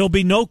 and there'll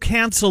be no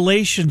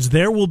cancellations.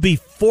 There will be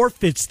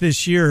forfeits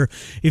this year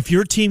if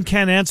your team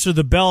can't answer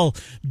the bell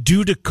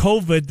due to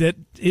COVID that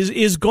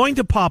is going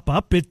to pop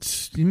up. It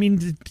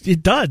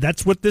does.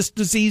 That's what this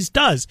disease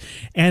does,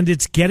 and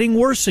it's getting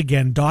worse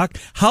again, Doc.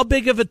 How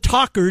big of a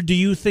talker do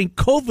you think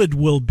COVID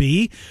will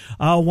be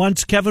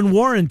once Kevin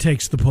Warren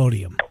takes the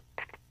podium?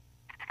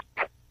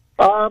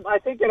 I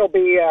think it'll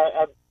be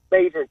a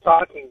major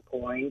talking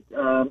point.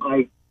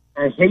 I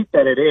hate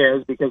that it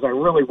is, because I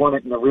really want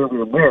it in the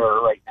rearview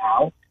mirror right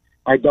now.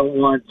 I don't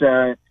want,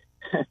 when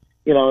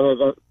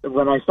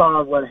I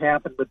saw what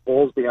happened with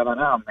Bowlesby, I thought,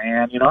 oh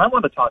man, I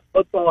want to talk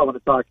football. I want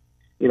to talk,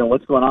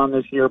 what's going on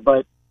this year.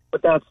 But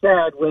that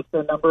said, with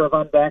the number of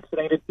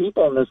unvaccinated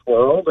people in this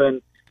world,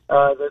 and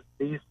has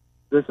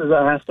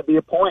to be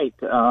a point,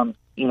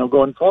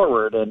 going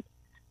forward. And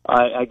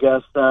I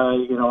guess,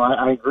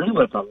 I agree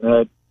with them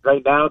that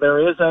right now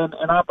there is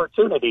an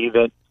opportunity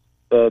that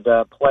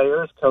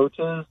players,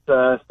 coaches,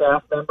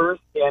 staff members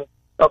can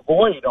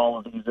avoid all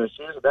of these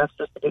issues. That's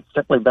just to get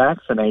simply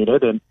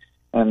vaccinated,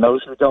 and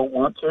those who don't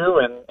want to,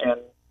 and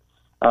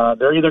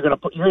you're either going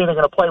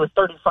to play with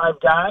 35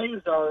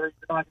 guys, or you're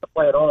not going to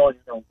play at all, and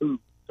you're going to lose.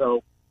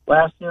 So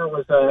last year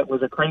was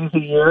a crazy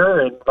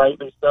year, and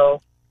rightly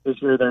so. This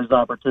year, there's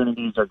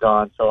opportunities are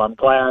gone. So I'm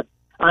glad.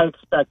 I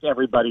expect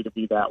everybody to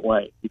be that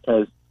way,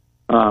 because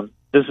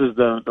this is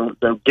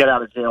the get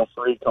out of jail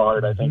free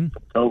card, I think,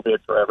 from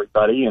COVID for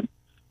everybody, and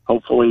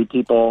hopefully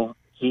people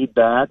heed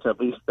that, at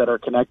least that are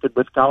connected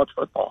with college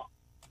football.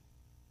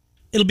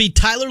 It'll be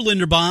Tyler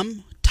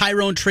Linderbaum,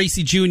 Tyrone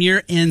Tracy Jr.,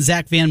 and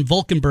Zach Van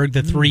Valkenburg,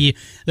 the 3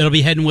 that'll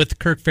be heading with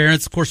Kirk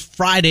Ferentz. Of course,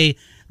 Friday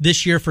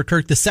this year for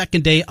Kirk, the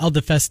second day of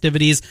the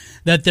festivities,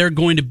 that they're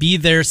going to be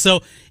there.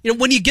 So,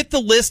 when you get the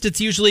list, it's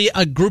usually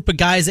a group of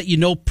guys that you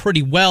know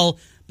pretty well,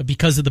 but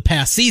because of the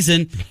past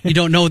season, you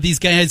don't know these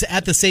guys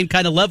at the same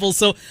kind of level.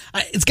 So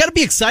it's got to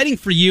be exciting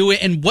for you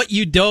and what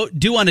you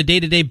do on a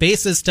day-to-day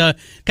basis to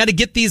kind of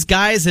get these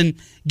guys and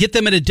get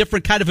them in a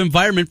different kind of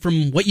environment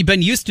from what you've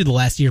been used to the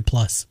last year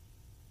plus.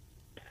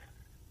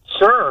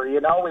 Sure.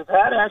 We've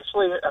had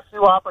actually a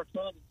few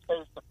opportunities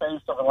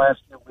face-to-face over the last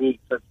few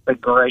weeks. It's been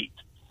great.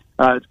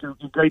 It's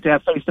great to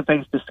have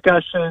face-to-face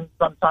discussions,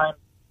 sometimes,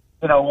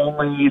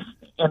 only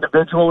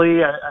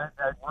individually. I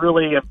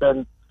really have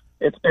been,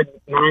 it's been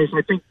nice.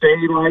 I think they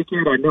like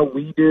it. I know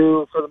we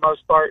do for the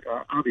most part.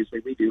 Obviously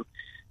we do.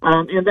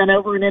 And then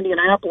over in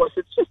Indianapolis,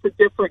 it's just a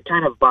different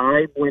kind of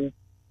vibe when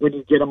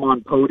you get them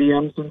on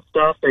podiums and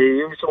stuff. They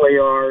usually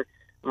are,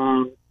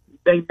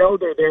 they know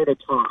they're there to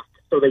talk,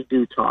 so they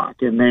do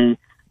talk, and they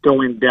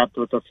go in depth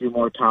with a few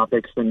more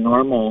topics than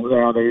normal.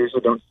 They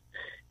usually don't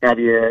have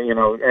you,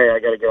 hey, I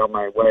got to get out of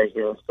my way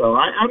here. So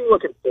I'm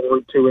looking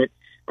forward to it.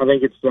 I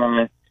think it's,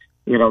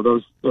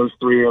 those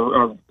 3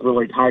 are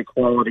really high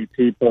quality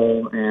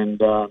people, and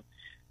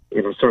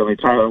certainly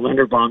Tyler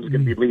Linderbaum's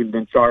going to be leading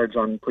in charge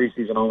on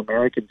preseason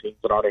All-American teams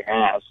that already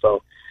has.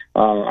 So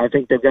I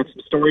think they've got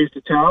some stories to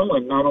tell,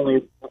 and not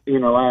only,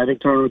 I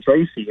think Tyrone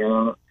Tracy,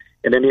 an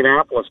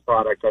Indianapolis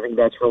product. I think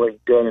that's really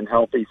good and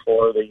healthy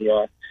for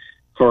the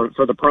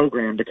for the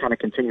program to kind of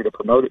continue to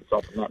promote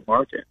itself in that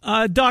market.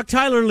 Doc,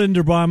 Tyler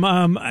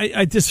Linderbaum,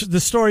 the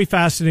story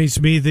fascinates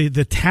me.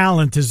 The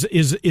talent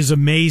is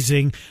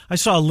amazing. I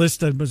saw a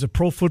list that was a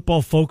Pro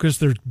Football Focus,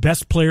 their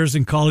best players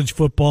in college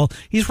football.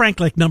 He's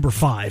ranked like number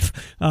 5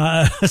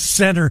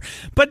 center.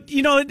 But,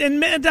 you know,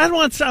 and I don't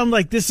want to sound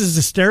like this is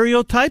a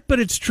stereotype,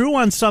 but it's true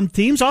on some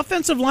teams.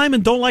 Offensive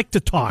linemen don't like to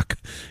talk.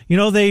 You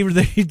know, they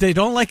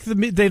don't like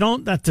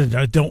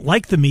don't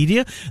like the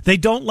media. They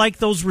don't like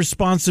those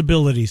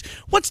responsibilities.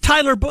 What's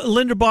Tyler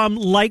Linderbaum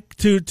like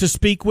to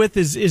speak with?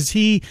 Is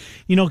he,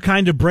 you know,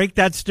 kind of break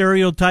that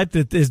stereotype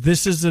that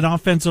this is an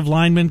offensive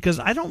lineman? Because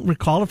I don't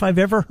recall if I've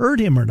ever heard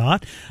him or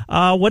not.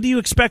 What do you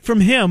expect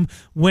from him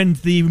when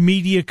the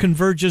media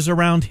converges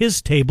around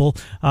his table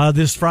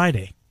this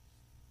Friday?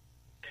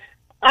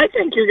 I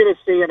think you're going to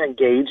see an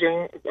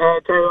engaging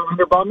Tyler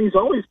Linderbaum. He's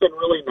always been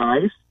really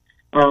nice.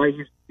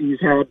 He's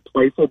had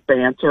playful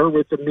banter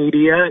with the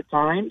media at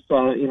times,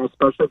 you know,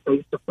 especially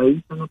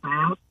face-to-face in the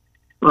past.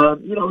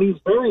 You know, he's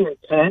very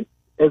intense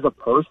as a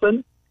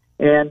person,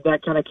 and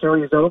that kind of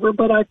carries over.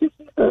 But I think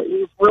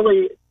he's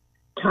really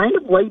kind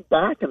of laid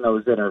back in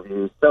those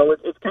interviews. So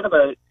it's kind of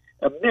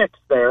a mix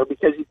there,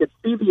 because you can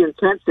see the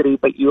intensity,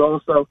 but he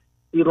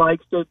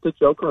likes to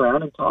joke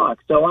around and talk.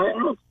 So I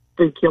don't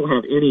think he'll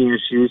have any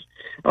issues.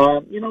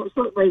 You know,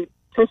 certainly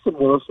Tristan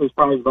Wirfs was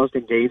probably the most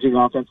engaging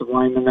offensive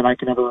lineman that I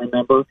can ever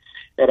remember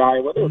at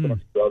Iowa. There have been a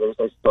few others,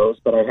 I suppose,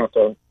 but I'd have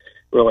to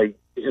really,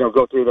 you know,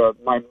 go through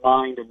my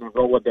mind and the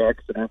Rolodex,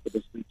 and after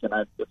this weekend,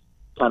 I'm just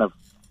kind of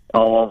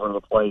all over the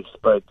place.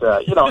 But,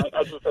 you know,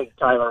 I just think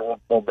Tyler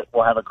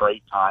will have a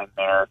great time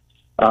there.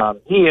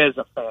 He is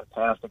a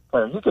fantastic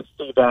player. You could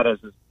see that as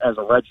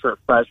a redshirt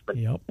freshman.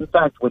 Yep. In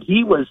fact, when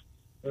he was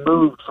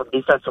moved from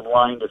defensive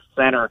line to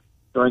center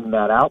during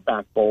that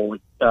Outback Bowl,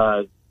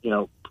 you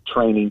know,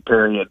 training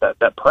period,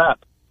 that prep,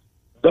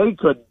 they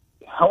couldn't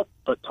help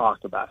but talk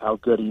about how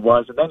good he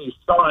was. And then you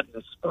saw it in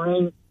the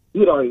spring.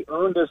 He'd already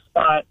earned his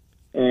spot,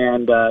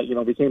 and you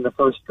know, became the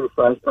first true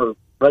redshirt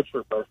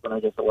freshman, I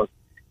guess it was,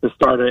 to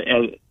start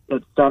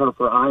at center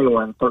for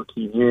Iowa in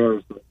 13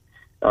 years.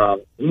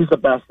 He's the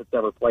best that's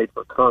ever played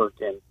for Kirk,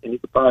 and you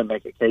could probably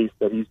make a case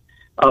that he's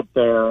up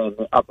there in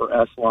the upper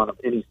echelon of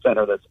any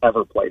center that's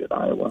ever played at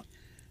Iowa.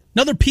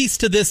 Another piece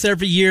to this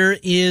every year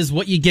is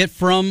what you get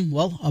from,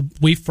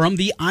 from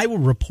the Iowa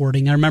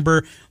reporting. I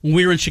remember when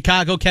we were in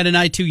Chicago, Ken and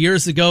I, 2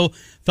 years ago,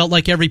 felt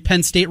like every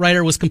Penn State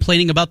writer was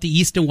complaining about the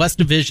East and West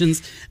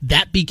divisions.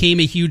 That became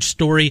a huge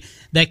story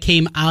that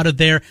came out of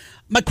there.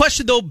 My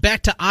question, though,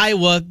 back to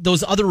Iowa,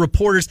 those other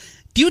reporters,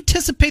 do you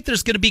anticipate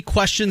there's going to be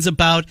questions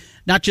about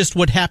not just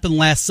what happened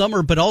last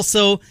summer, but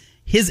also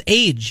his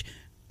age?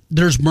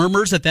 There's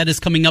murmurs that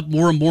is coming up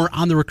more and more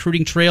on the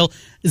recruiting trail.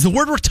 Is the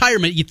word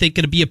retirement, you think,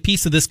 going to be a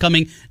piece of this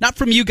coming, not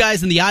from you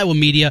guys in the Iowa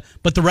media,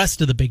 but the rest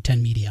of the Big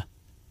Ten media?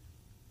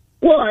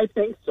 Well, I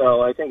think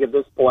so. I think at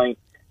this point,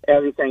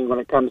 everything when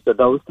it comes to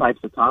those types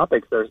of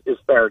topics is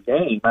fair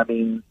game. I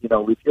mean, you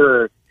know, if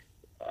you're,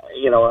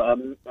 you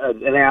know,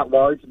 an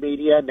at-large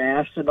media,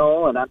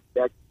 national, and I'm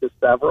to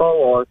several,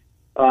 or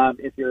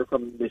if you're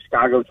from the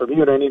Chicago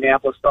Tribune or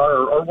Indianapolis Star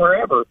or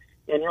wherever,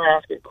 and you're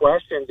asking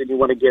questions and you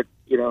want to get,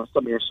 you know,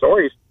 some of your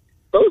stories,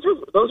 those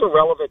are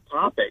relevant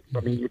topics.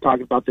 I mean, you're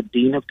talking about the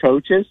dean of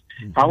coaches.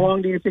 Mm-hmm. How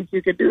long do you think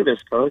you could do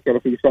this, Kirk? And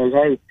if he says,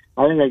 hey,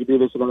 I think I could do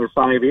this another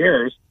 5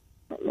 years,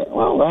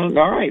 well, then,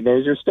 all right,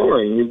 there's your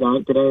story. He's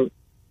not going to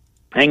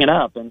hang it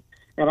up. And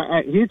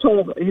he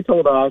told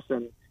us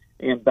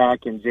and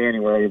back in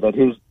January that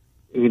he's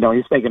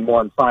thinking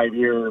more in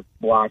 5-year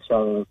blocks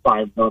rather than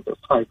 5 month or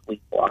 5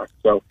 week blocks.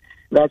 So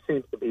that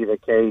seems to be the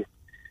case.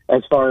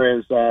 As far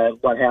as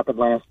what happened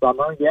last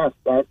summer, yes,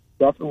 that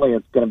definitely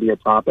it's going to be a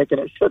topic, and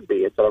it should be.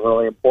 It's a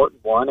really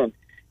important one,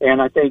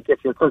 and I think if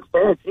you're Kirk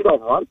Ferentz, you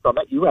don't run from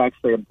it. You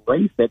actually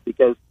embrace it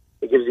because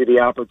it gives you the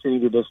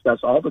opportunity to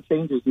discuss all the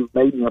changes you've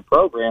made in your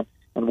program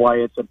and why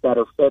it's a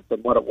better fit than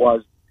what it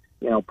was,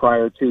 you know,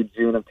 prior to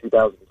June of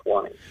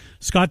 2020.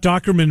 Scott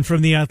Dockerman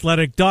from The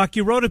Athletic. Doc,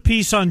 you wrote a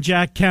piece on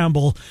Jack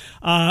Campbell,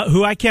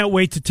 who I can't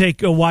wait to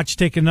take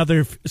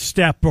another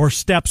step or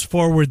steps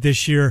forward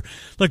this year.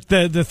 Look,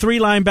 the 3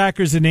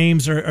 linebackers and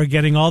Ames are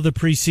getting all the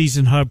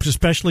preseason hubs,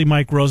 especially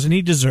Mike Rosen.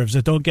 He deserves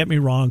it. Don't get me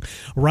wrong.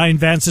 Ryan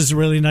Vance is a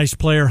really nice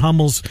player.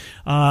 Hummel's,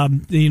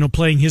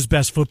 playing his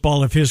best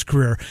football of his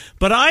career.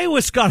 But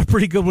Iowa's got a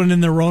pretty good one in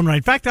their own right.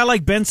 In fact, I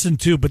like Benson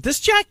too. But this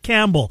Jack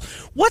Campbell,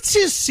 what's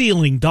his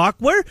ceiling, Doc?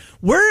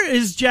 Where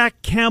is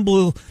Jack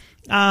Campbell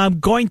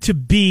going to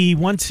be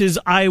once his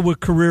Iowa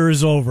career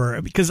is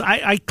over? Because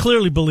I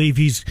clearly believe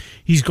he's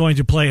going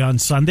to play on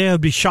Sunday.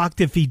 I'd be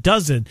shocked if he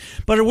doesn't.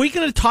 But are we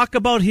going to talk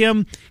about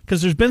him?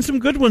 Because there's been some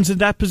good ones in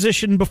that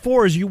position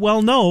before, as you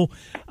well know.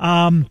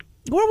 How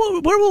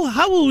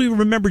will we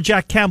remember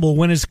Jack Campbell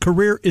when his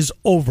career is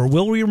over?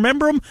 Will we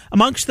remember him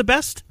amongst the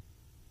best?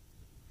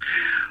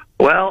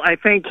 Well, I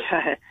think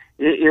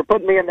you're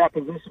putting me in that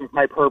position of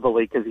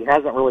hyperbole because he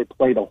hasn't really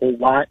played a whole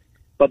lot.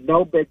 But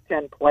no Big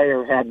Ten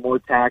player had more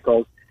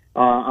tackles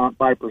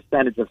by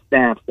percentage of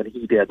snaps than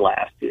he did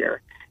last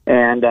year.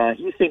 And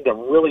he seemed to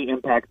really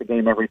impact the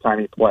game every time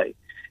he played.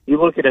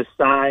 You look at his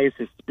size,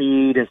 his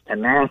speed, his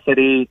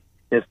tenacity,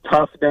 his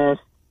toughness,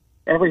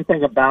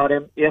 everything about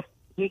him. If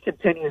he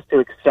continues to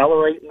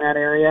accelerate in that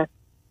area,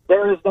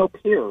 there is no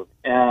peer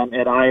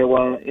at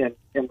Iowa in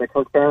the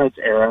Kirk Ferentz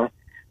era,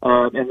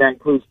 and that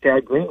includes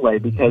Chad Greenway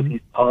because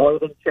he's taller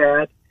than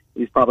Chad.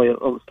 He's probably a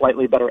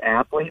slightly better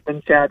athlete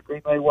than Chad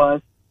Greenway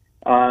was.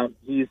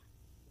 He's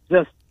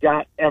just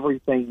got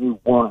everything you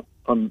want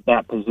from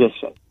that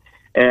position.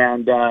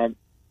 And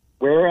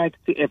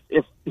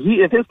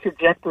if his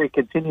trajectory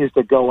continues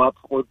to go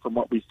upward from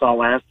what we saw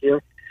last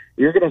year,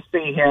 you're going to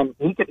see him.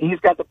 He's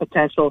got the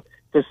potential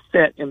to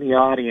sit in the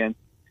audience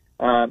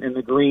in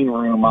the green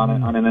room on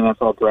an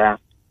NFL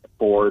draft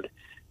board,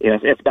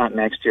 if not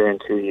next year, in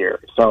 2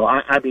 years. So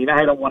I mean,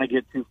 I don't want to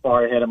get too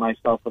far ahead of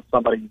myself with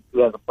somebody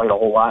who hasn't played a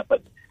whole lot,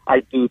 but I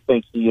do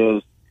think he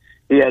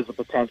has the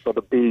potential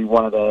to be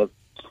one of the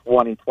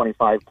 20,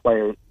 25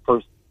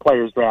 first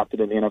players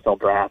drafted in the NFL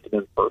draft in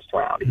the first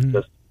round. He's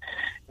just.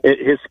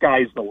 His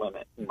sky's the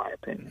limit, in my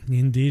opinion.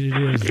 Indeed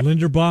it is.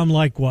 Linderbaum,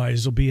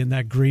 likewise, will be in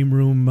that green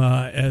room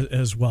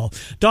as well.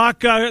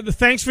 Doc,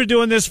 thanks for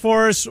doing this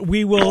for us.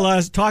 We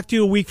will talk to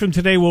you a week from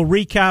today. We'll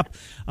recap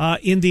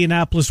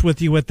Indianapolis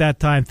with you at that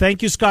time.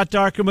 Thank you, Scott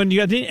Dochterman.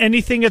 You got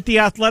anything at The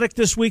Athletic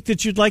this week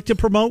that you'd like to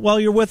promote while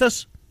you're with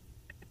us?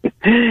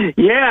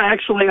 Yeah,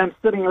 actually, I'm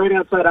sitting right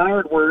outside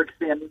Ironworks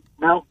in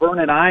Mount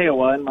Vernon,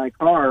 Iowa, in my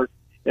car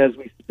as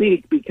we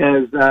speak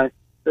because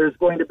there's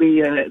going to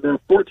be the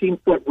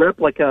 14-foot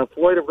replica of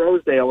Floyd of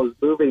Rosedale is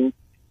moving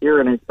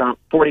here in about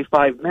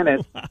 45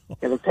 minutes,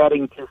 and it's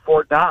heading to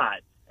Fort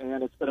Dodge.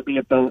 And it's going to be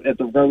at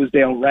the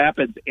Rosedale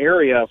Rapids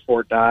area of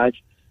Fort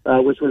Dodge,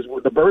 which was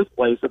the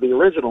birthplace of the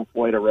original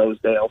Floyd of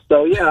Rosedale.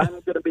 So, yeah,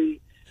 I'm going to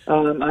be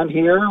I'm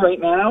here right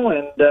now,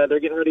 and they're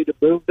getting ready to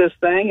move this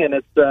thing, and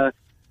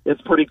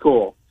it's pretty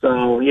cool.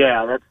 So,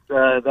 yeah,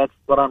 that's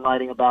what I'm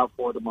writing about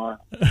for tomorrow.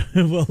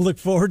 We'll look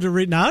forward to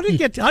reading. How do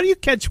you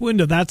catch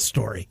wind of that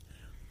story?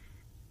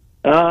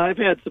 I've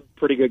had some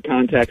pretty good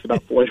contacts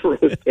about Floyd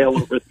Rosedale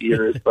over the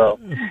years, so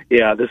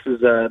yeah, this is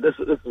going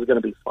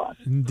to be fun.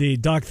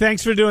 Indeed, Doc.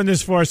 Thanks for doing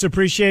this for us.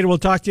 Appreciate it. We'll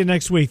talk to you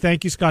next week.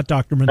 Thank you, Scott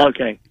Dochterman.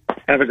 Okay,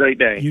 have a great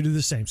day. You do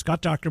the same,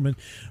 Scott Dochterman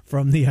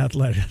from The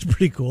Athletic. That's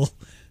pretty cool.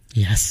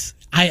 Yes,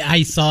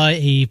 I saw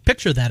a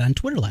picture of that on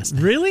Twitter last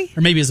night. Really?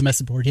 Or maybe it was a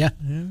message board. Yeah,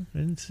 I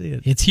didn't see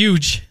it. It's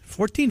huge.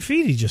 14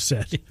 feet. He just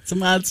said it's a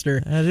monster.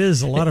 That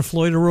is a lot of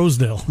Floyd of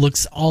Rosedale.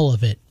 Looks all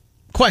of it.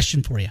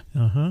 Question for you.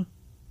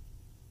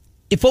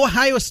 If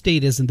Ohio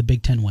State isn't the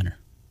Big Ten winner,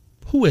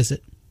 who is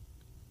it?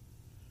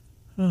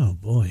 Oh,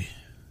 boy.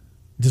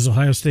 Does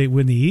Ohio State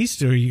win the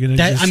East, or are you going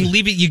to I'm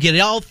leaving. You get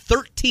all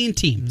 13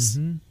 teams.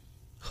 Mm-hmm.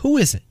 Who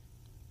is it?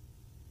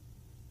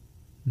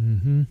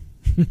 Mm-hmm.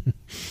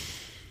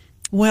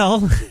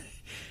 Well,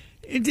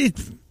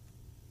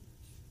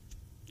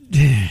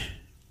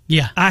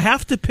 yeah. I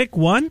have to pick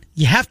one?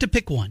 You have to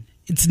pick one.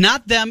 It's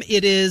not them.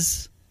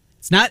 It's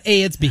not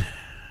A, it's B.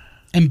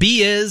 And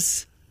B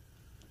is...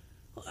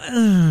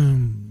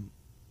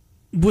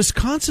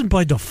 Wisconsin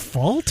by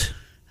default?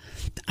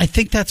 I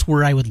think that's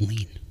where I would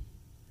lean.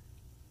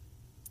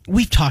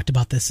 We've talked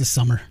about this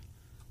summer.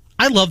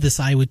 I love this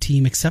Iowa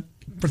team except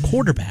for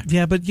quarterback.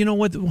 Yeah, but you know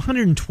what?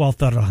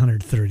 112th out of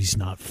 130 is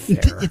not fair.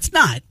 It's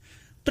not.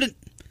 But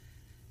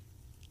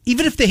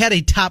even if they had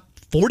a top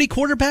 40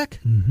 quarterback,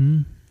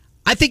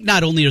 I think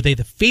not only are they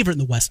the favorite in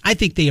the West, I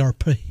think they are a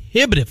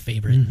prohibitive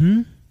favorite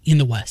in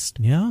the West.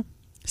 Yeah.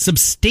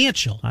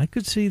 Substantial. I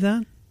could see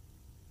that.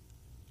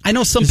 I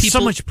know There's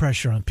so much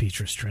pressure on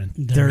Petras, Trent.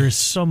 There is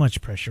so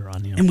much pressure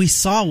on him. And we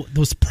saw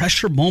those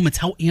pressure moments,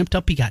 how amped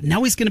up he got.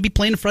 Now he's going to be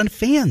playing in front of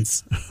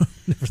fans.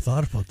 Never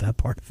thought about that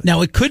part of it.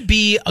 Now, it could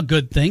be a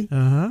good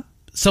thing.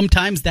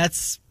 Sometimes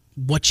that's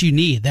what you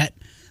need.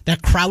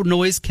 That crowd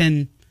noise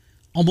can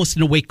almost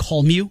in a way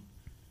calm you.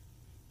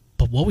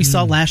 But what we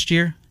saw last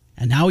year,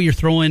 and now you're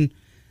throwing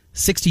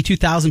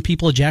 62,000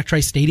 people at Jack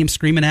Trice Stadium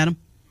screaming at him.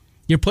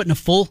 You're putting a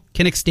full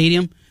Kinnick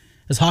Stadium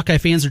as Hawkeye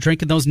fans are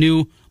drinking those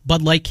new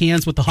Bud Light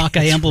cans with the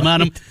Hawkeye emblem on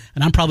them,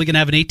 and I'm probably going to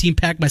have an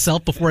 18-pack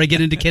myself before I get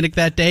into Kinnick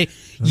that day.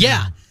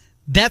 Yeah,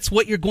 that's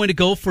what you're going to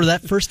go for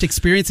that first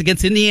experience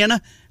against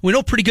Indiana. We know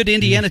a pretty good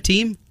Indiana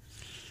team.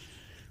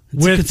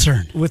 It's a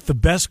concern. With the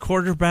best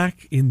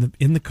quarterback in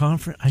the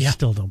conference, I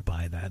still don't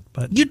buy that.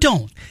 But you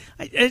don't.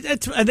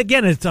 And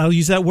again, I'll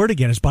use that word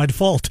again. It's by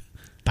default.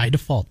 By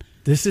default.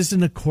 This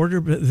isn't a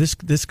quarter.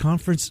 This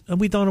conference,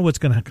 we don't know what's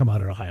going to come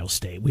out of Ohio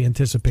State. We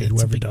anticipate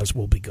whoever does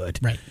will be good.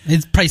 Right.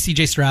 It's probably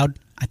C.J. Stroud.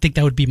 I think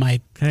that would be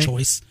my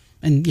choice.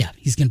 And, yeah,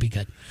 he's going to be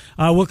good.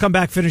 We'll come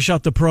back, finish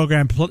out the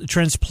program.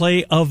 Trent's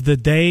play of the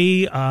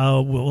day.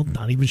 Well,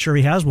 not even sure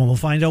he has one. We'll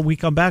find out when we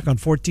come back on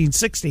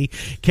 1460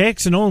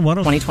 KXNO and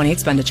 2020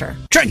 expenditure.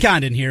 Trent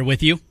Condon here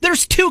with you.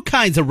 There's two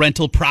kinds of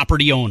rental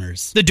property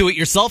owners. The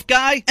do-it-yourself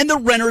guy and the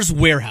renter's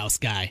warehouse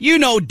guy. You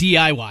know,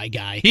 DIY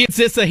guy. He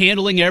insists on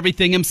handling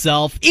everything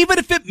himself, even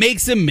if it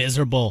makes him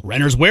miserable.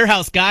 Renter's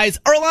warehouse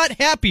guys are a lot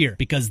happier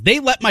because they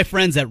let my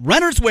friends at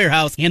Renter's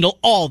Warehouse handle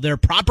all their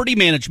property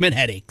management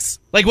headaches.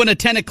 Like when a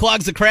tenant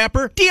clogs a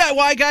crapper,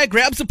 DIY guy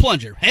grabs a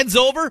plunger, heads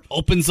over,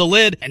 opens the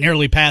lid, and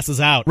nearly passes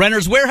out.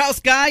 Renter's Warehouse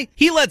guy,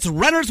 he lets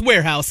Renter's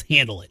Warehouse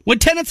handle it. When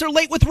tenants are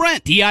late with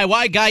rent,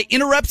 DIY guy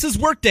interrupts his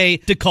workday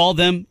to call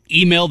them,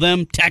 email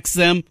them, text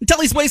them,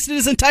 until he's wasted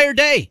his entire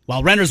day.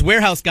 While Renter's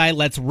Warehouse guy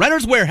lets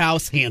Renter's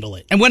Warehouse handle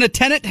it. And when a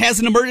tenant has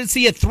an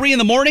emergency at 3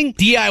 a.m,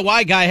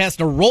 DIY guy has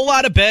to roll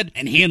out of bed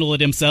and handle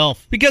it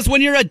himself. Because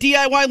when you're a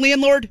DIY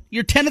landlord,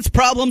 your tenant's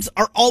problems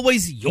are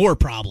always your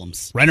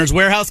problems. Renter's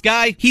Warehouse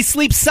guy, he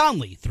sleeps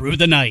soundly through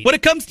the night. When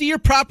it comes to your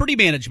property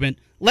management,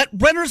 let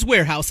Renter's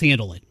Warehouse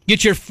handle it.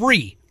 Get your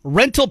free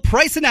rental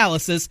price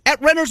analysis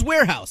at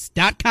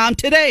renterswarehouse.com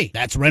today.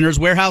 That's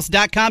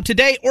renterswarehouse.com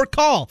today, or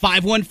call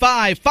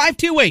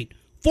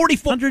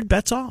 515-528-4400.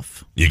 Bets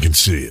off. You can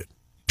see it.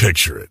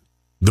 Picture it.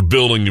 The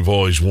building you've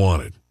always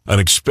wanted. An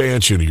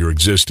expansion of your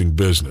existing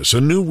business.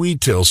 A new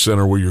retail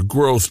center where your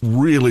growth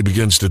really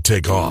begins to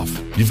take off.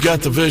 You've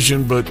got the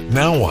vision, but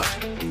now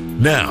what?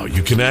 Now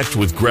you connect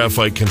with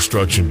Graphite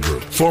Construction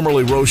Group.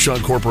 Formerly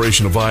Rochon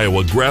Corporation of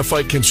Iowa,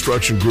 Graphite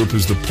Construction Group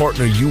is the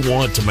partner you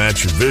want to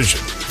match your vision.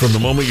 From the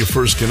moment you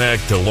first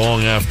connect to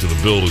long after the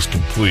build is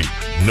complete,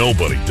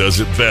 nobody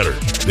does it better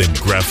than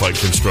Graphite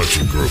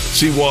Construction Group.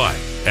 See why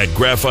at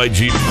Graphite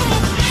G.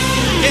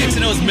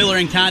 KXNO's Miller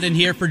and Condon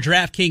here for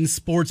DraftKings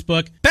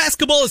Sportsbook.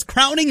 Basketball is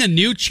crowning a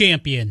new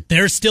champion.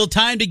 There's still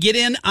time to get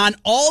in on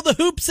all the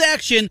hoops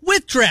action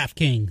with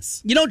DraftKings.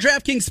 You know,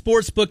 DraftKings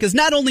Sportsbook is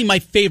not only my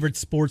favorite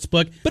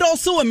sportsbook, but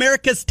also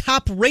America's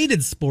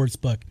top-rated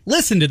sportsbook.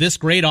 Listen to this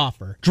great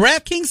offer.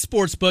 DraftKings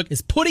Sportsbook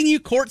is putting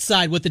you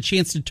courtside with a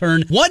chance to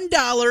turn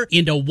 $1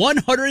 into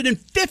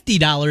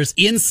 $150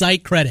 in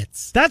site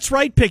credits. That's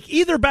right. Pick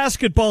either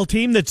basketball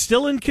team that's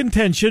still in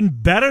contention,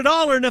 bet a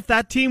dollar, and if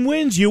that team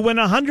wins, you win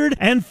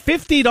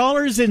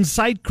 $150 in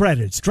site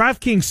credits.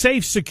 DraftKings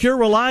safe, secure,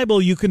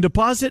 reliable. You can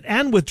deposit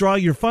and withdraw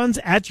your funds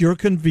at your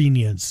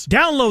convenience.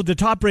 Download the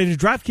top-rated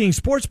DraftKings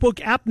Sportsbook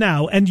app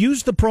now and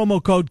use the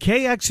promo code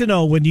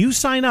KXNO when you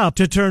sign up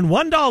to turn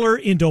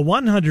 $1 into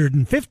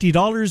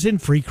 $150 in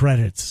free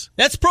credits.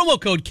 That's promo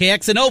code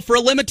KXNO for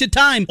a limited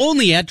time,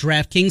 only at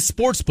DraftKings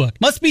Sportsbook.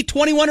 Must be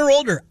 21 or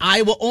older.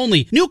 Iowa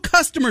only. New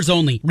customers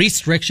only.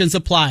 Restrictions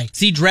apply.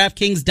 See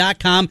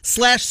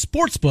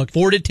DraftKings.com/sportsbook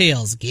for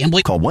details.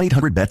 Gambling. Call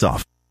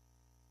 1-800-BETS-OFF.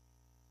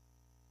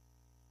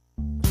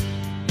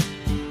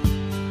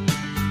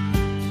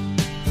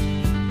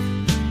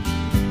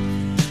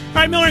 All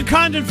right, Miller and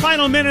Condon,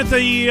 final minute.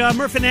 The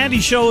Murph and Andy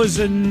show is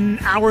an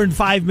hour and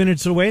 5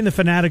 minutes away, and the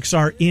Fanatics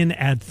are in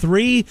at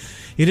 3.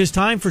 It is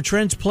time for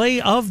Trent's play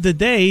of the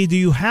day. Do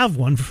you have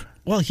one?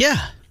 Well,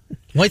 yeah.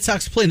 White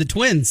Sox playing the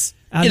Twins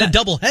in a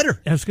doubleheader.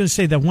 I was going to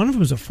say that one of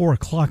them is at 4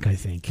 o'clock, I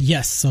think.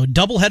 Yes, so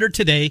doubleheader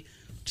today.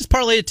 Just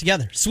parlay it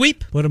together.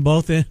 Sweep. Put them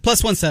both in.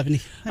 Plus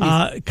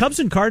 170. Cubs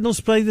and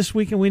Cardinals play this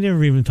weekend. We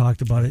never even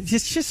talked about it.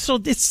 It's just so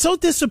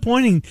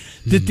disappointing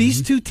that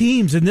these two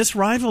teams in this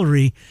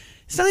rivalry,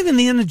 it's not even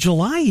the end of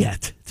July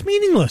yet. It's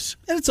meaningless.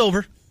 And it's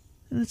over.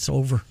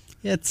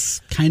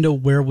 It's kind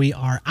of where we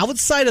are.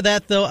 Outside of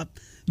that, though,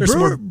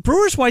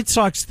 Brewers White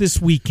Sox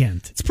this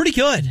weekend. It's pretty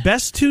good.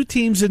 Best two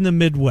teams in the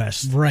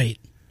Midwest. Right.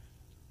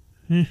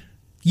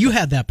 You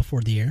had that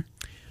before the year.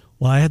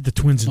 Well, I had the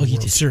Twins in the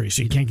World Series,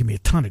 so you can't give me a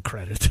ton of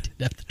credit. You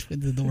did have the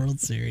Twins in the World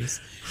Series.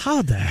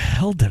 How the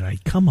hell did I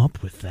come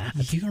up with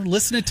that? You were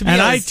listening to me.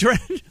 And I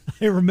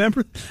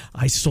remember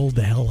I sold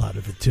the hell out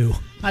of it, too.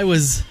 I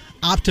was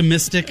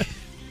optimistic.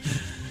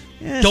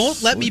 Yes.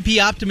 Don't let me be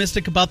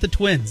optimistic about the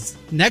Twins.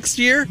 Next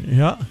year,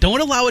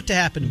 don't allow it to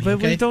happen to me, but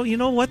okay? we don't. You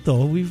know what,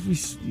 though?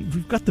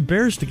 We've got the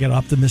Bears to get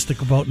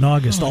optimistic about in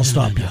August. I'll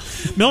stop you.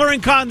 Miller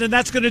and Condon,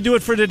 that's going to do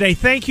it for today.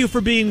 Thank you for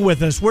being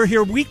with us. We're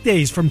here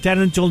weekdays from 10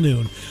 until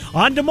noon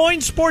on Des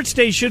Moines Sports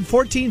Station,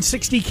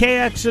 1460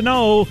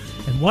 KXNO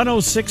and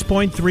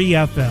 106.3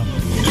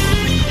 FM.